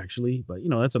before, actually, but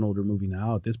that's an older movie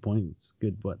now at this point. It's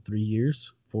good, 4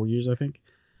 years, I think.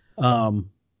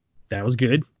 That was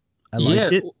good. I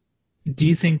liked it. Do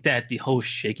you think that the whole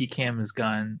shaky cam has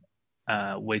gone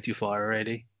way too far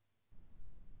already?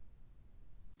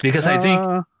 Because I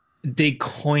think they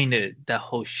coined it, that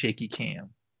whole shaky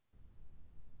cam.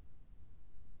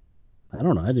 I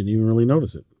don't know. I didn't even really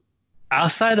notice it.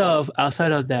 Outside of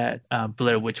that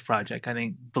Blair Witch Project, I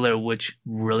think Blair Witch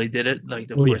really did it like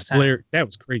the first time. That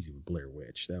was crazy with Blair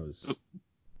Witch. That was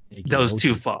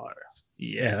too far.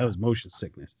 Yeah, that was motion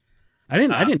sickness. I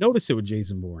didn't notice it with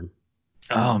Jason Bourne.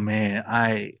 Oh man,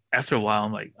 after a while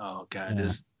I'm like, oh god,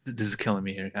 this is killing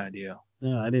me here, kind of deal.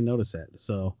 No, I didn't notice that.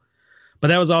 So, but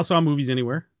that was also on Movies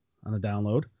Anywhere on a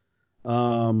download.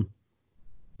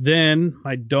 Then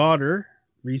my daughter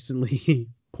recently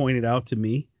pointed out to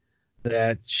me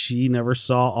that she never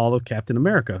saw all of Captain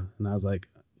America, and I was like,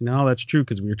 no, that's true,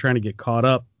 because we were trying to get caught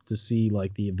up to see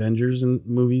like the Avengers and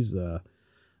movies,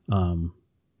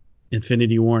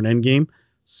 Infinity War and Endgame.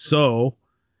 So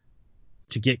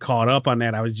to get caught up on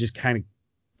that, I was just kind of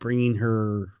bringing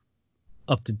her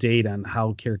up to date on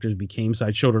how characters became. So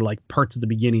I showed her like parts of the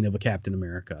beginning of a Captain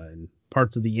America and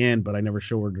parts of the end, but I never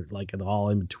showed her like it all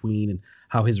in between and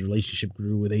how his relationship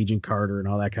grew with Agent Carter and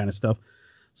all that kind of stuff.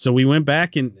 So we went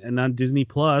back and on Disney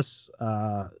Plus,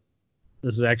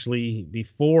 this is actually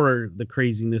before the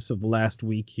craziness of the last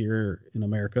week here in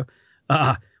America.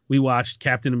 We watched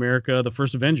Captain America, the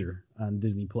First Avenger on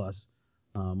Disney Plus,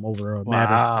 over a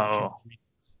matter of 3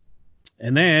 minutes.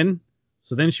 And then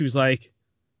she was like,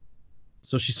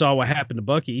 so she saw what happened to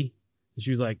Bucky, and she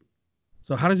was like,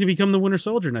 so how does he become the Winter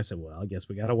Soldier? And I said, well, I guess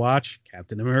we got to watch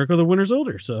Captain America, the Winter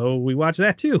Soldier. So we watched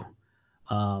that too.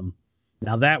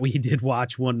 Now that we did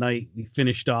watch one night, we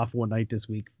finished off one night this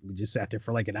week. We just sat there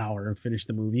for like an hour and finished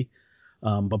the movie.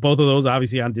 But both of those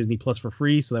obviously on Disney Plus for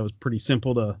free. So that was pretty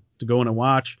simple to go in and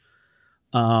watch.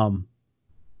 Then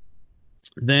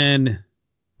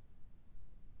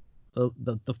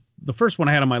the first one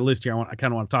I had on my list here, I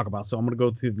kind of want to talk about. So I'm going to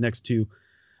go through the next two.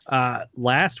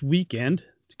 Last weekend,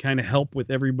 to kind of help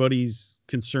with everybody's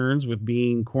concerns with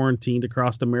being quarantined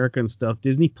across America and stuff,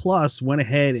 Disney Plus went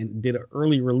ahead and did an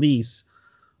early release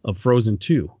of Frozen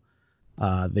 2.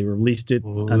 They released it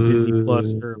on Disney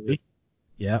Plus early.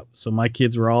 Yeah, so my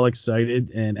kids were all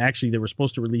excited, and actually they were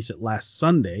supposed to release it last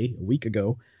Sunday, a week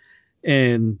ago,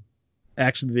 and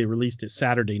actually they released it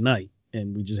Saturday night,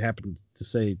 and we just happened to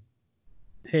say,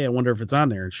 "Hey, I wonder if it's on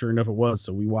there." And sure enough, it was.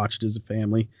 So we watched as a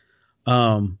family.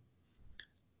 Um,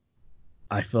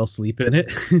 I fell asleep in it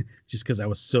just because I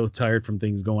was so tired from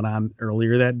things going on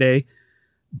earlier that day.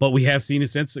 But we have seen it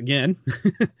since again.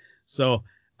 So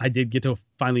I did get to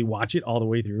finally watch it all the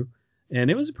way through. And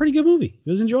it was a pretty good movie. It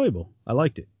was enjoyable. I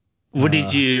liked it. What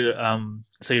did you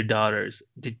so your daughters,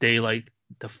 did they like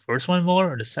the first one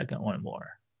more or the second one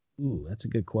more? Ooh, that's a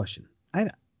good question. I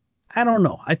don't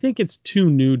know. I think it's too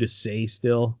new to say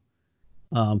still.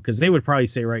 Because they would probably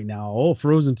say right now, oh,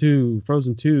 Frozen 2,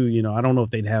 I don't know if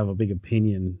they'd have a big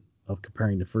opinion of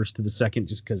comparing the first to the second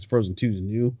just because Frozen 2 is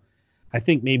new. I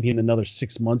think maybe in another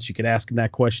 6 months you could ask them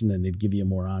that question and they'd give you a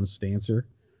more honest answer.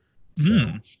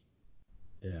 So,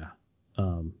 yeah.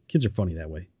 Kids are funny that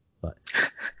way. But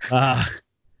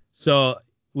so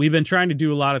we've been trying to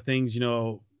do a lot of things,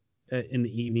 in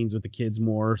the evenings with the kids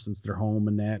more since they're home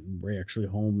and that, and we're actually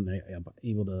home and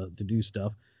able to do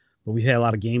stuff. But we had a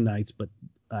lot of game nights, but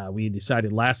we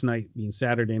decided last night, being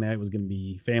Saturday night, was going to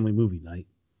be family movie night.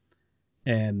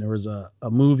 And there was a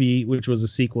movie, which was a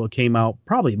sequel. It came out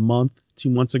probably 2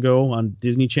 months ago on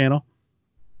Disney Channel.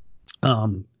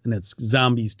 And it's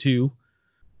Zombies 2,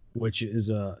 which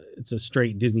is it's a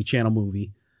straight Disney Channel movie.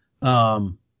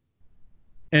 And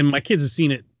my kids have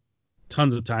seen it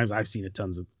tons of times. I actually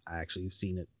have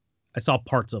seen it. I saw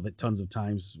parts of it tons of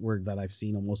times that I've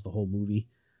seen almost the whole movie.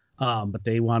 But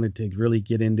they wanted to really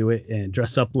get into it and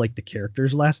dress up like the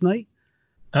characters last night.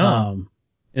 Oh,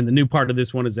 And the new part of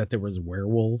this one is that there was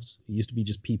werewolves. It used to be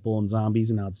just people and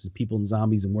zombies, and now it's people and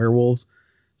zombies and werewolves.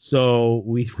 So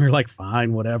we were like,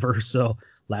 fine, whatever. So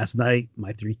last night,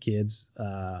 my 3 kids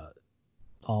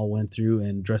all went through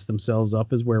and dressed themselves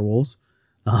up as werewolves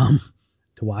to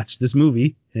watch this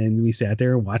movie. And we sat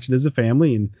there and watched it as a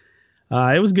family. And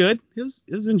it was good. It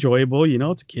was enjoyable.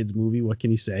 It's a kid's movie. What can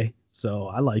you say? So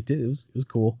I liked it. It was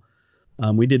cool.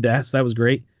 We did that. So that was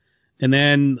great. And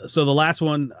then, so the last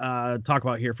one, talk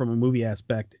about here from a movie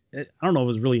aspect. I don't know if it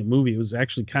was really a movie. It was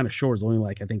actually kind of short. It was only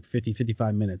like, I think 50,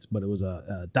 55 minutes, but it was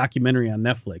a documentary on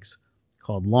Netflix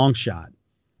called Long Shot.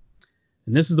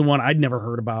 And this is the one I'd never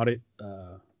heard about it.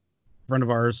 Friend of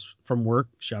ours from work,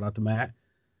 shout out to Matt,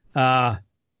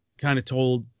 kind of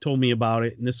told me about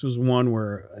it. And this was one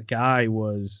where a guy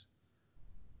was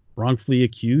wrongfully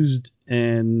accused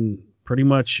and pretty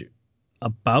much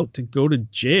about to go to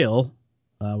jail,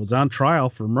 was on trial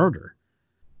for murder.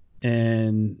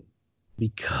 And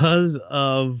because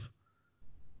of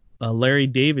a Larry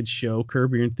David show,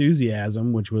 Curb Your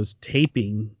Enthusiasm, which was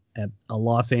taping at a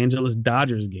Los Angeles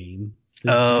Dodgers game,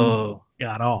 this dude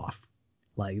got off.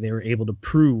 Like, they were able to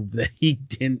prove that he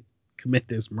didn't commit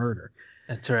this murder.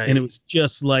 that's right. And it was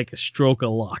just like a stroke of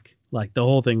luck. Like, the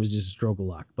whole thing was just a stroke of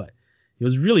luck. But it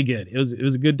was really good. It was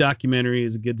a good documentary. It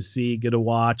was good to see, good to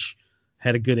watch.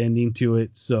 Had a good ending to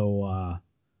it. So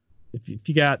if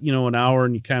you got an hour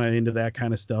and you kind of into that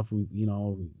kind of stuff, we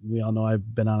all know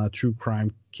I've been on a true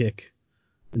crime kick.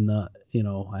 I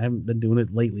haven't been doing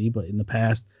it lately, but in the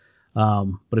past.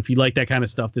 But if you like that kind of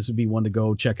stuff, this would be one to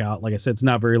go check out. Like I said, it's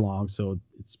not very long, so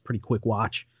it's a pretty quick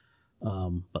watch.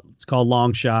 But it's called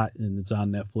Long Shot, and it's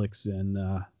on Netflix.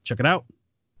 And check it out.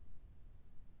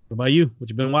 What about you?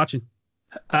 What you been watching?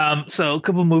 So a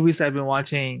couple movies I've been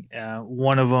watching.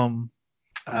 One of them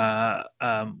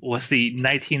was the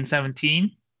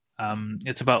 1917.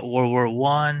 It's about World War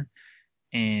One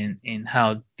and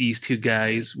how these two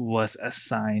guys was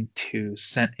assigned to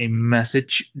send a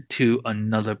message to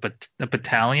another a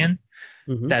battalion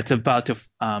Mm-hmm. that's about to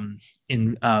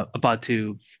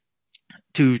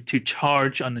to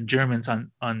charge on the Germans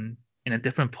on in a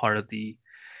different part of the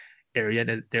area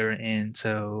that they're in.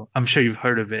 So I'm sure you've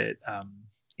heard of it.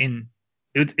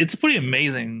 It's a pretty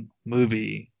amazing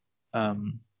movie. I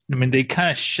mean, they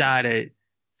kind of shot it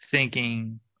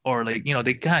thinking, or like,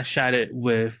 they kind of shot it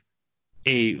with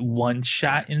a one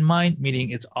shot in mind, meaning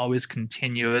it's always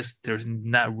continuous. There's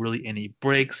not really any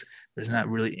breaks. There's not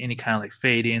really any kind of like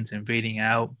fade ins and fading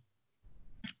out.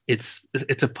 It's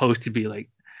supposed to be like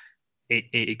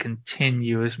a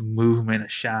continuous movement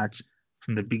of shots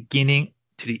from the beginning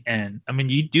to the end. I mean,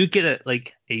 you do get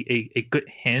a good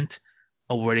hint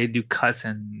of where they do cuts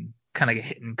and kind of get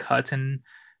hit and cuts and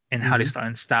how they Mm-hmm. start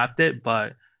and stopped it.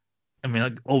 But I mean,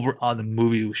 like overall, the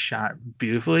movie was shot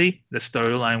beautifully. The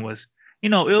storyline was,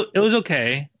 it was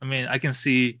okay. I mean, I can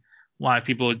see why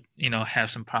people, have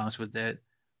some problems with it.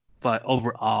 But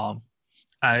overall,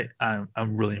 I'm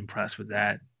really impressed with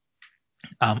that.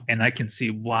 And I can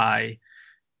see why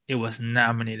it was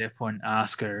nominated for an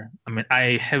Oscar. I mean,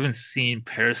 I haven't seen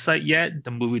Parasite yet,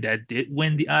 the movie that did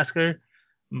win the Oscar,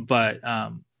 but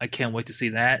I can't wait to see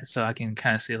that, so I can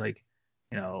kind of see like,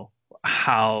 you know,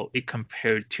 how it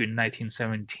compared to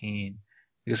 1917.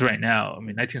 Because right now, I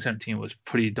mean, 1917 was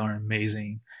pretty darn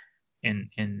amazing, and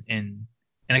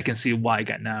I can see why it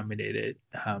got nominated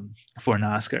for an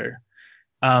Oscar.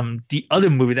 The other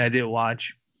movie that I did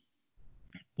watch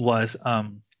was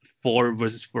Ford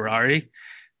versus Ferrari.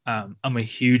 I'm a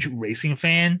huge racing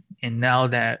fan, and now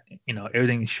that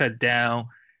everything's shut down,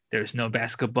 there's no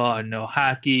basketball, no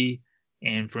hockey,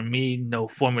 and for me, no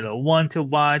Formula One to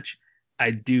watch.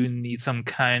 I do need some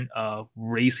kind of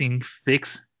racing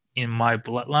fix in my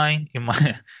bloodline,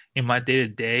 in my day to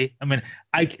day. I mean,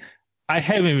 I I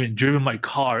haven't even driven my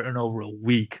car in over a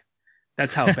week.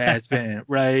 That's how bad it's been,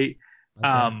 right? Okay.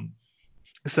 Um,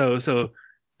 so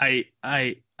I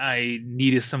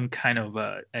needed some kind of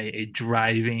a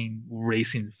driving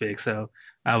racing fix. So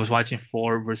I was watching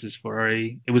Ford versus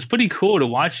Ferrari. It was pretty cool to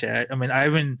watch that. I mean, I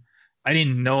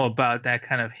didn't know about that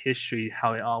kind of history,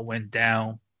 how it all went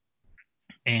down,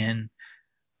 and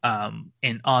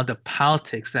and all the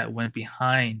politics that went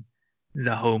behind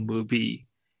the whole movie.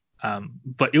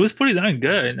 But it was pretty darn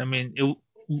good. I mean, it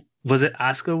was it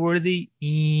Oscar worthy?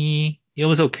 It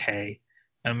was okay.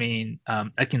 I mean,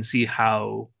 I can see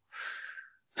how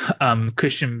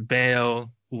Christian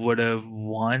Bale would have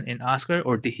won an Oscar,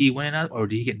 or did he win, or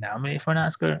did he get nominated for an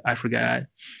Oscar? I forgot.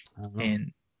 I don't know.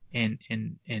 And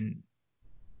and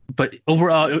but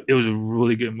overall, it was a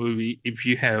really good movie. If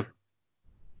you have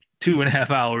 2.5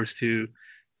 hours to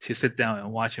sit down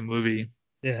and watch a movie,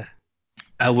 Yeah.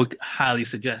 I would highly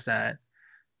suggest that.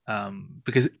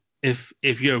 Because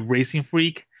if you're a racing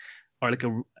freak or like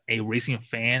a racing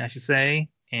fan, I should say,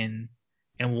 and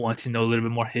want to know a little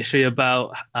bit more history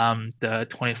about the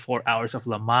 24 hours of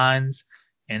Le Mans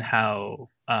and how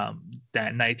that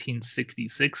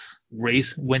 1966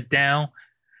 race went down,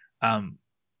 um,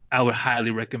 I would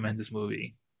highly recommend this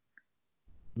movie.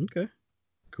 Okay.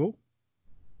 Cool.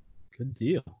 Good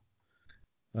deal.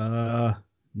 Uh,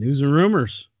 News and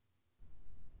rumors.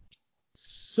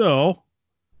 So,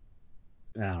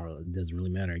 I don't know, it doesn't really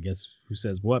matter, I guess, who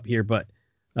says what here, but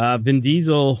Vin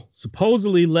Diesel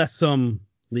supposedly let some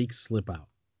leaks slip out,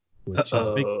 which is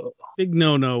a Uh-oh. big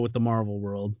no no with the Marvel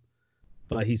world.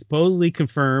 But he supposedly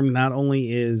confirmed not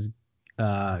only is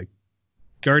uh,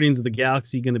 Guardians of the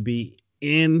Galaxy going to be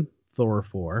in Thor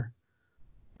 4,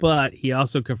 but he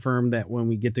also confirmed that when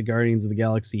we get to Guardians of the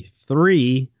Galaxy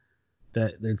 3,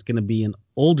 that it's going to be an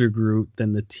older Groot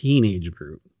than the teenage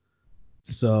Groot.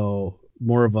 So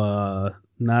more of a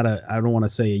not a I don't want to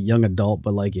say a young adult,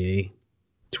 but like a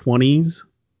 20s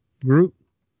Groot.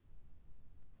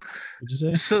 Would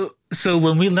you say? So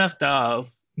when we left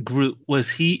off, Groot, was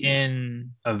he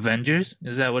in Avengers?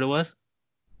 Is that what it was?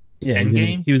 Yeah,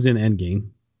 Endgame, he was in Endgame.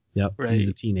 Yep, he was a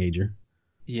right? teenager.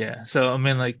 Yeah. So I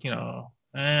mean, like,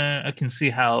 I can see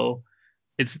how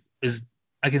it's is.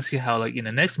 I can see how, like, in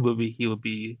the next movie he would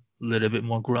be a little bit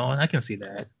more grown. I can see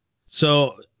that.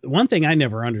 So one thing I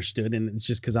never understood, and it's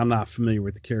just because I'm not familiar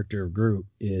with the character of Groot,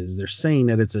 is they're saying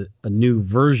that it's a new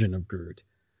version of Groot,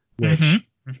 Mm-hmm. which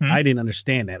Mm-hmm. I didn't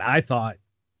understand that. I thought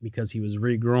because he was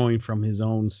regrowing from his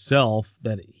own self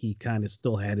that he kind of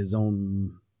still had his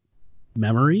own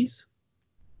memories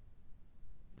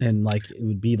and like it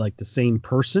would be like the same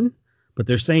person. But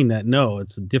they're saying that no,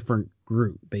 it's a different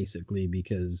Groot basically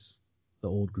because the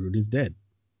old Groot is dead.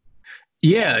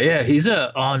 Yeah, yeah. He's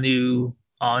a all new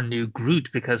Groot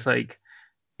because, like,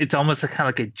 it's almost like kind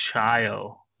of like a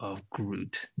child of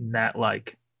Groot, not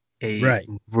like a Right.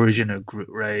 version of Groot,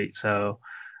 right? So,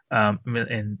 I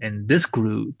mean, and this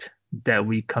Groot that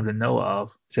we come to know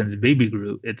of since Baby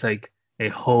Groot, it's like a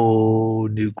whole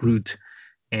new Groot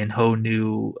and whole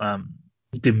new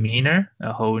demeanor,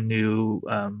 a whole new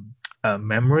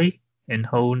memory, and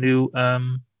whole new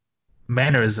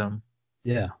mannerism.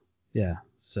 Yeah. Yeah.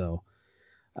 So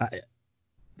I,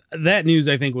 that news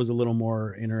I think was a little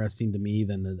more interesting to me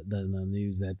than the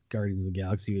news that Guardians of the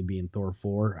Galaxy would be in Thor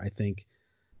 4.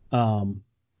 Um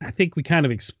I think we kind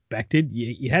of expected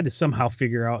you had to somehow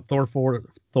figure out Thor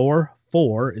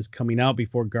 4 is coming out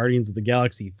before Guardians of the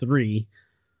Galaxy 3.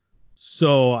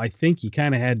 So I think you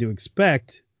kind of had to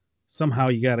expect somehow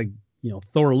you got to,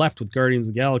 Thor left with Guardians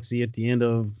of the Galaxy at the end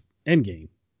of Endgame.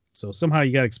 So somehow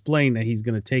you got to explain that he's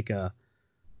going to take a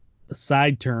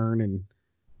side turn and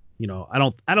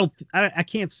I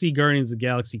can't see Guardians of the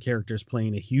Galaxy characters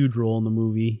playing a huge role in the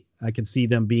movie. I can see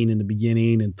them being in the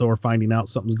beginning and Thor finding out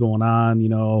something's going on,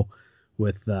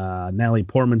 with Natalie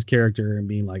Portman's character and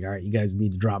being like, all right, you guys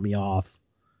need to drop me off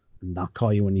and I'll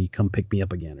call you when you come pick me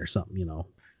up again or something.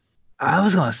 I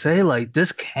was gonna say, like,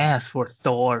 this cast for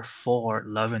Thor 4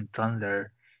 Love and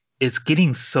Thunder is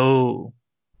getting so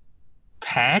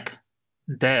packed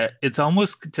that it's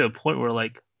almost to a point where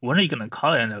like, when are you gonna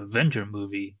call it an Avenger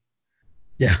movie?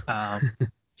 Yeah. Um,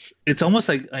 it's almost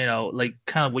like like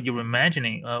kind of what you were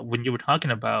imagining when you were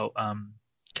talking about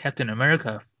Captain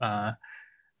America,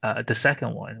 the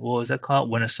second one. What was that called?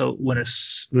 Winter Winter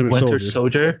Soldier.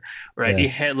 Soldier, right? Yeah. It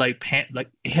had like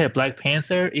it had Black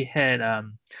Panther, it had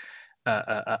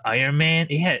Iron Man,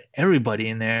 it had everybody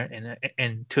in there,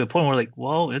 and to a point where like,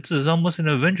 well, this is almost an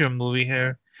Avenger movie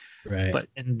here. Right. But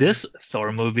in this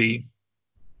Thor movie,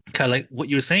 kind of like what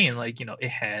you were saying, like it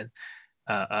had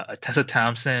Tessa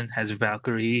Thompson has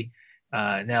Valkyrie,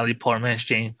 Natalie Portman as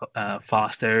Jane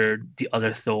Foster, the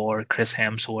other Thor, Chris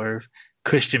Hemsworth,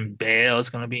 Christian Bale is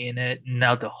going to be in it.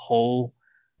 Now the whole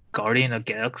Guardian of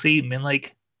Galaxy. I mean,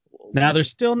 like, Now they're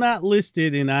still not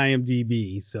listed in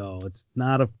IMDb, so it's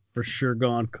not a for sure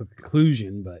gone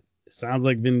conclusion. But it sounds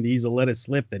like Vin Diesel let it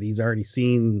slip that he's already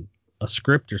seen a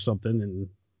script or something, and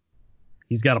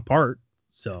he's got a part.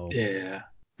 So yeah,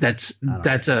 I don't know.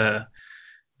 that's a.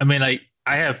 I mean, like,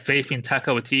 I have faith in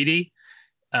Taika Waititi,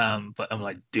 but I'm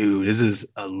like, dude, this is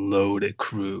a loaded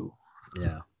crew.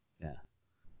 Yeah, yeah.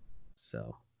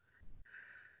 So,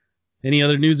 any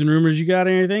other news and rumors you got?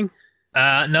 Or anything?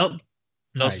 Nope, All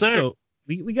no right, sir. so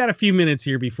we got a few minutes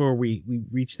here before we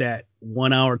reach that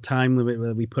 1 hour time limit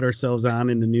that we put ourselves on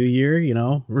in the new year. You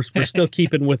know, we're still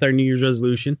keeping with our New Year's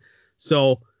resolution.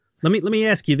 So let me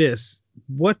ask you this: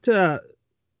 what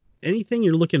anything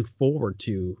you're looking forward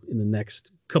to in the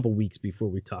next couple weeks before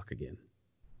we talk again?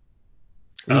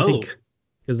 Anything? Oh,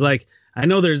 Because like I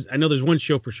know there's one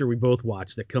show for sure we both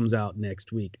watch that comes out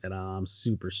next week that I'm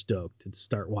super stoked to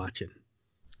start watching.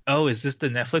 oh, is this the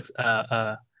Netflix?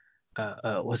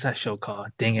 What's that show called?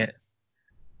 Dang it.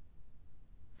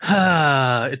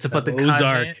 It's about the con man.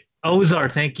 Ozark.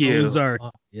 Ozark, thank you. Ozark.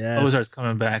 Ozark's Yes.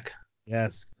 coming back.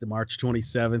 Yes, the March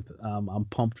 27th. I'm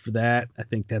pumped for that. I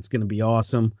think that's going to be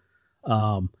awesome.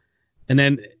 Um, and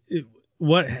then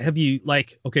what have you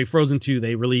like? Okay, Frozen 2,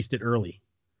 they released it early.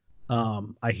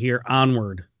 I hear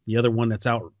Onward, the other one that's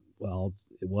out. Well,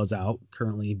 it was out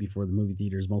currently before the movie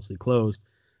theaters mostly closed.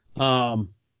 Um,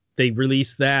 they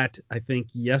released that, I think,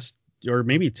 yes, or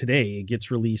maybe today it gets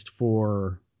released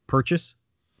for purchase,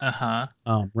 Uh-huh.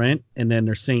 rent. And then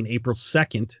they're saying April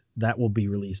 2nd, that will be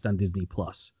released on Disney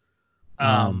Plus. Um,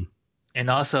 Um, and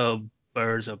also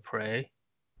Birds of Prey.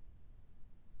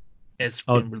 It's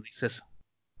oh, been released as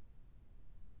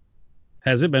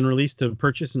has it been released to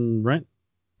purchase and rent?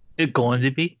 it's going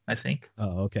to be, I think.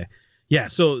 Oh, okay. Yeah,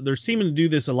 so they're seeming to do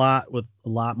this a lot with a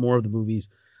lot more of the movies.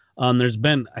 There's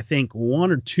been, I think,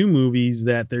 one or two movies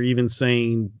that they're even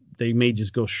saying they may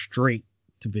just go straight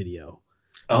to video.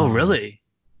 Oh, Um, really?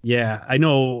 yeah, I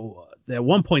know at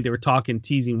one point they were talking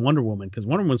teasing Wonder Woman because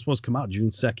Wonder Woman was supposed to come out June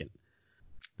 2nd. And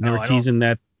they Oh, were I don't. teasing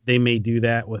that they may do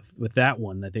that with that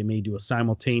one, that they may do a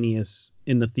simultaneous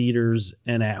in the theaters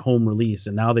and at home release.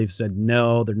 And now they've said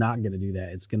no, they're not going to do that.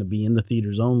 It's going to be in the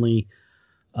theaters only.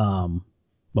 Um,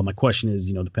 but my question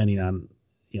is, depending on,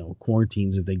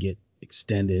 quarantines, if they get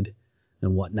extended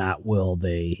and whatnot, will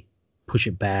they push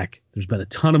it back? There's been a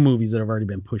ton of movies that have already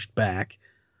been pushed back,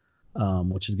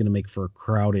 which is going to make for a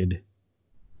crowded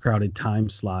time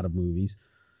slot of movies.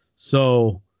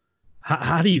 So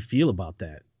how do you feel about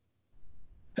that?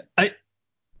 I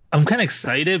I'm kind of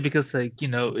excited because like,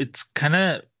 it's kind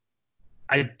of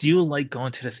I do like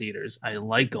going to the theaters. I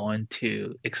like going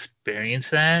to experience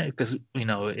that because,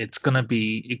 it's gonna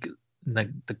be like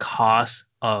the cost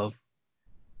of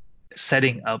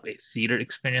setting up a theater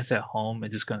experience at home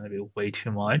is just gonna be way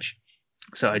too much.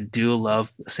 So I do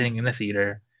love sitting in the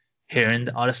theater, hearing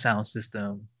all the sound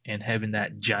system, and having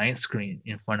that giant screen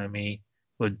in front of me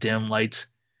with dim lights.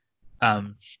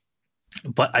 Um,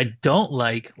 but what I don't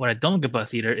like about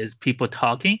theater is people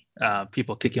talking,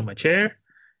 people kicking my chair,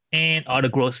 and all the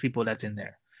gross people that's in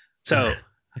there. So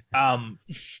um,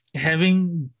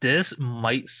 having this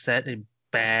might set a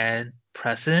bad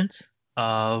precedent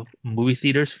of movie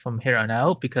theaters from here on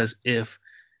out because if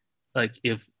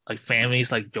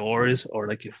families like yours or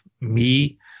like if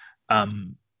me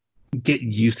um get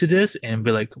used to this and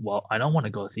be like, well, I don't want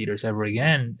to go to theaters ever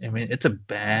again. I mean, it's a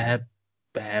bad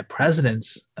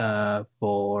precedence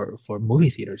for movie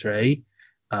theaters, right?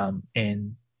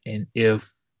 And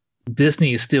if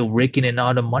Disney is still raking in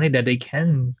all the money that they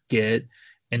can get,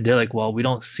 and they're like, well, we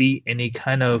don't see any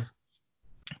kind of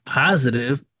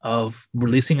positive of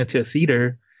releasing it to a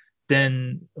theater,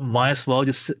 then might as well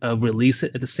just release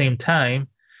it at the same time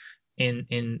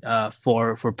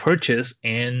for purchase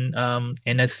in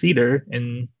a theater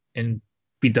and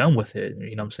be done with it.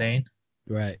 You know what I'm saying?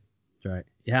 Right. Right.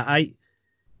 Yeah. I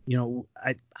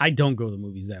don't go to the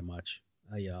movies that much.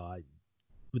 I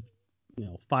with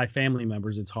 5 family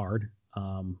members, it's hard.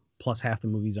 Plus half the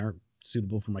movies aren't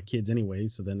suitable for my kids anyway.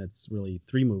 So then it's really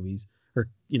 3 movies or,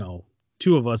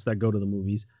 2 of us that go to the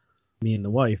movies, me and the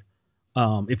wife.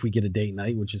 If we get a date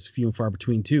night, which is few and far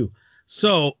between too.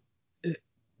 So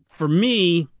for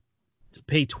me to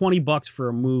pay $20 for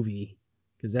a movie,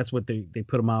 because that's what they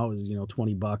put them out is,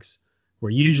 $20, where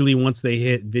usually once they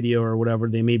hit video or whatever,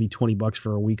 they may be $20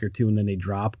 for a week or 2 and then they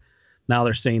drop. Now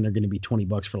they're saying they're going to be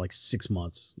 $20 for like 6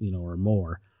 months, or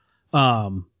more.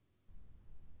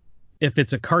 If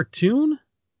it's a cartoon,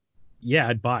 yeah,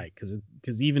 I'd buy it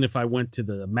because even if I went to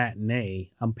the matinee,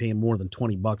 I'm paying more than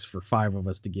 $20 for 5 of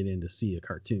us to get in to see a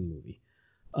cartoon movie.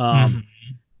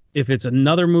 If it's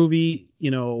another movie,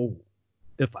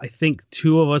 if I think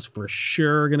 2 of us for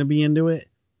sure are going to be into it,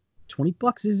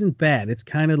 $20 isn't bad. It's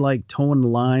kind of like towing the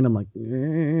line. I'm like,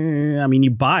 I mean,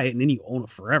 you buy it and then you own it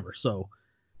forever. So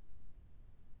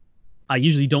I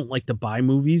usually don't like to buy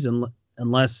movies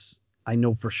unless I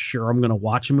know for sure I'm going to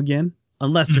watch them again,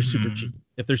 unless they're super cheap.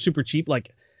 If they're super cheap,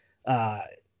 like, I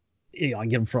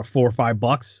get them for $4 or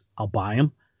 $5, I'll buy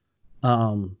them.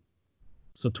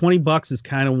 So $20 is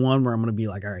kind of one where I'm going to be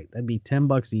like, all right, that'd be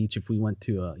 $10 each if we went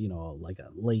to a, like a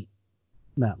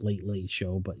not late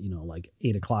show, but like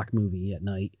 8:00 movie at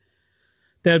night.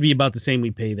 That'd be about the same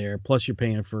we pay there. Plus you're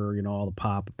paying for, all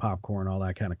the popcorn, all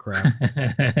that kind of crap.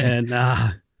 And,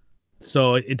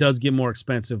 so it does get more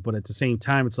expensive, but at the same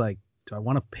time, it's like, do I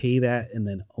want to pay that and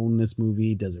then own this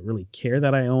movie? Does it really care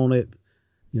that I own it?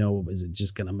 Is it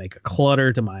just going to make a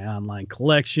clutter to my online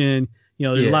collection?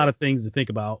 There's a lot of things to think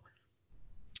about.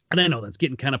 And I know that's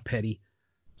getting kind of petty.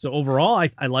 So overall,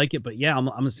 I like it, but yeah,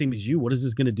 I'm the same as you. What is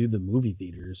this going to do to the movie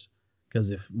theaters?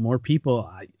 Because if more people,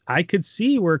 I could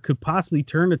see where it could possibly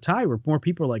turn the tide where more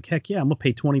people are like, heck yeah, I'm going to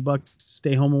pay $20 to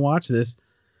stay home and watch this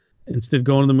instead of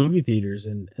going to the movie theaters.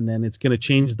 And then it's going to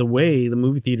change the way the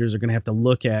movie theaters are going to have to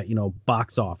look at,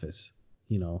 box office.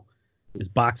 Is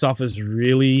box office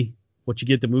really what you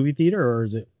get at the movie theater? Or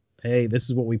is it, hey, this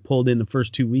is what we pulled in the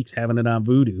first 2 weeks having it on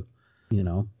Vudu,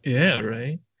 Yeah,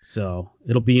 right. So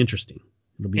it'll be interesting.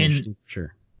 It'll be interesting for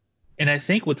sure. And I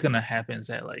think what's going to happen is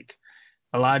that like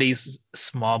a lot of these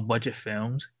small budget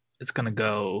films, it's going to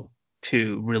go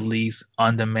to release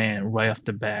on demand right off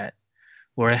the bat,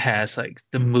 where it has like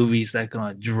the movies that are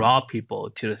going to draw people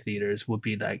to the theaters would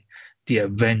be like the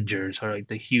Avengers or like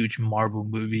the huge Marvel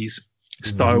movies,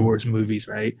 Star Wars movies,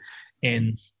 right?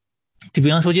 And to be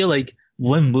honest with you, like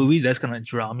one movie that's going to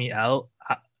draw me out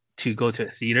to go to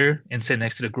a theater and sit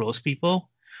next to the gross people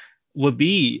would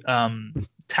be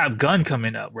Top Gun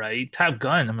coming up, right? Top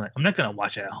Gun. I'm like, I'm not gonna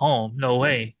watch it at home. No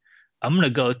way. I'm gonna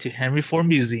go to Henry Ford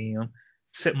Museum,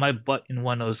 sit my butt in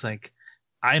one of those like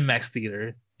IMAX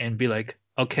theater, and be like,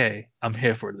 okay, I'm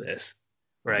here for this,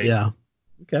 right? Yeah.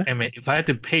 Okay. I mean, if I had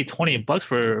to pay $20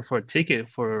 for a ticket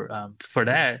for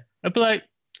that, I'd be like,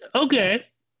 okay,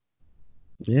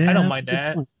 Yeah, I don't mind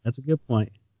that. That's a good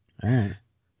point. All right.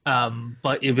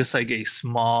 But if it's like a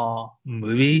small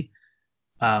movie,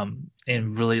 and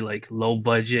really like low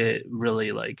budget,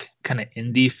 really like kind of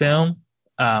indie film,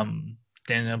 then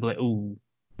I'm like, ooh,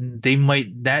 they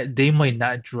might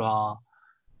not draw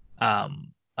the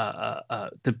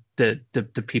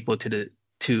people to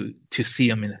see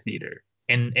them in the theater,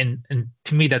 and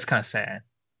to me that's kind of sad.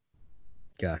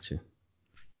 Gotcha.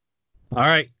 All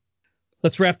right,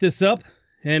 let's wrap this up.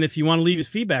 And if you want to leave us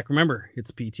feedback, remember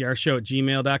it's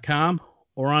ptrshow@gmail.com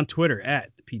or on Twitter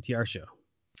 @the PTR Show.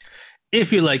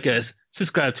 If you like us,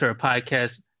 subscribe to our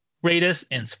podcast, rate us,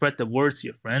 and spread the word to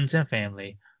your friends and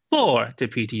family. For the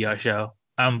PTR Show,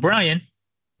 I'm Brian.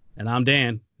 And I'm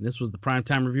Dan. And this was the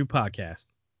Primetime Review Podcast.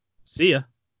 See ya.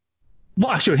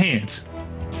 Wash your hands.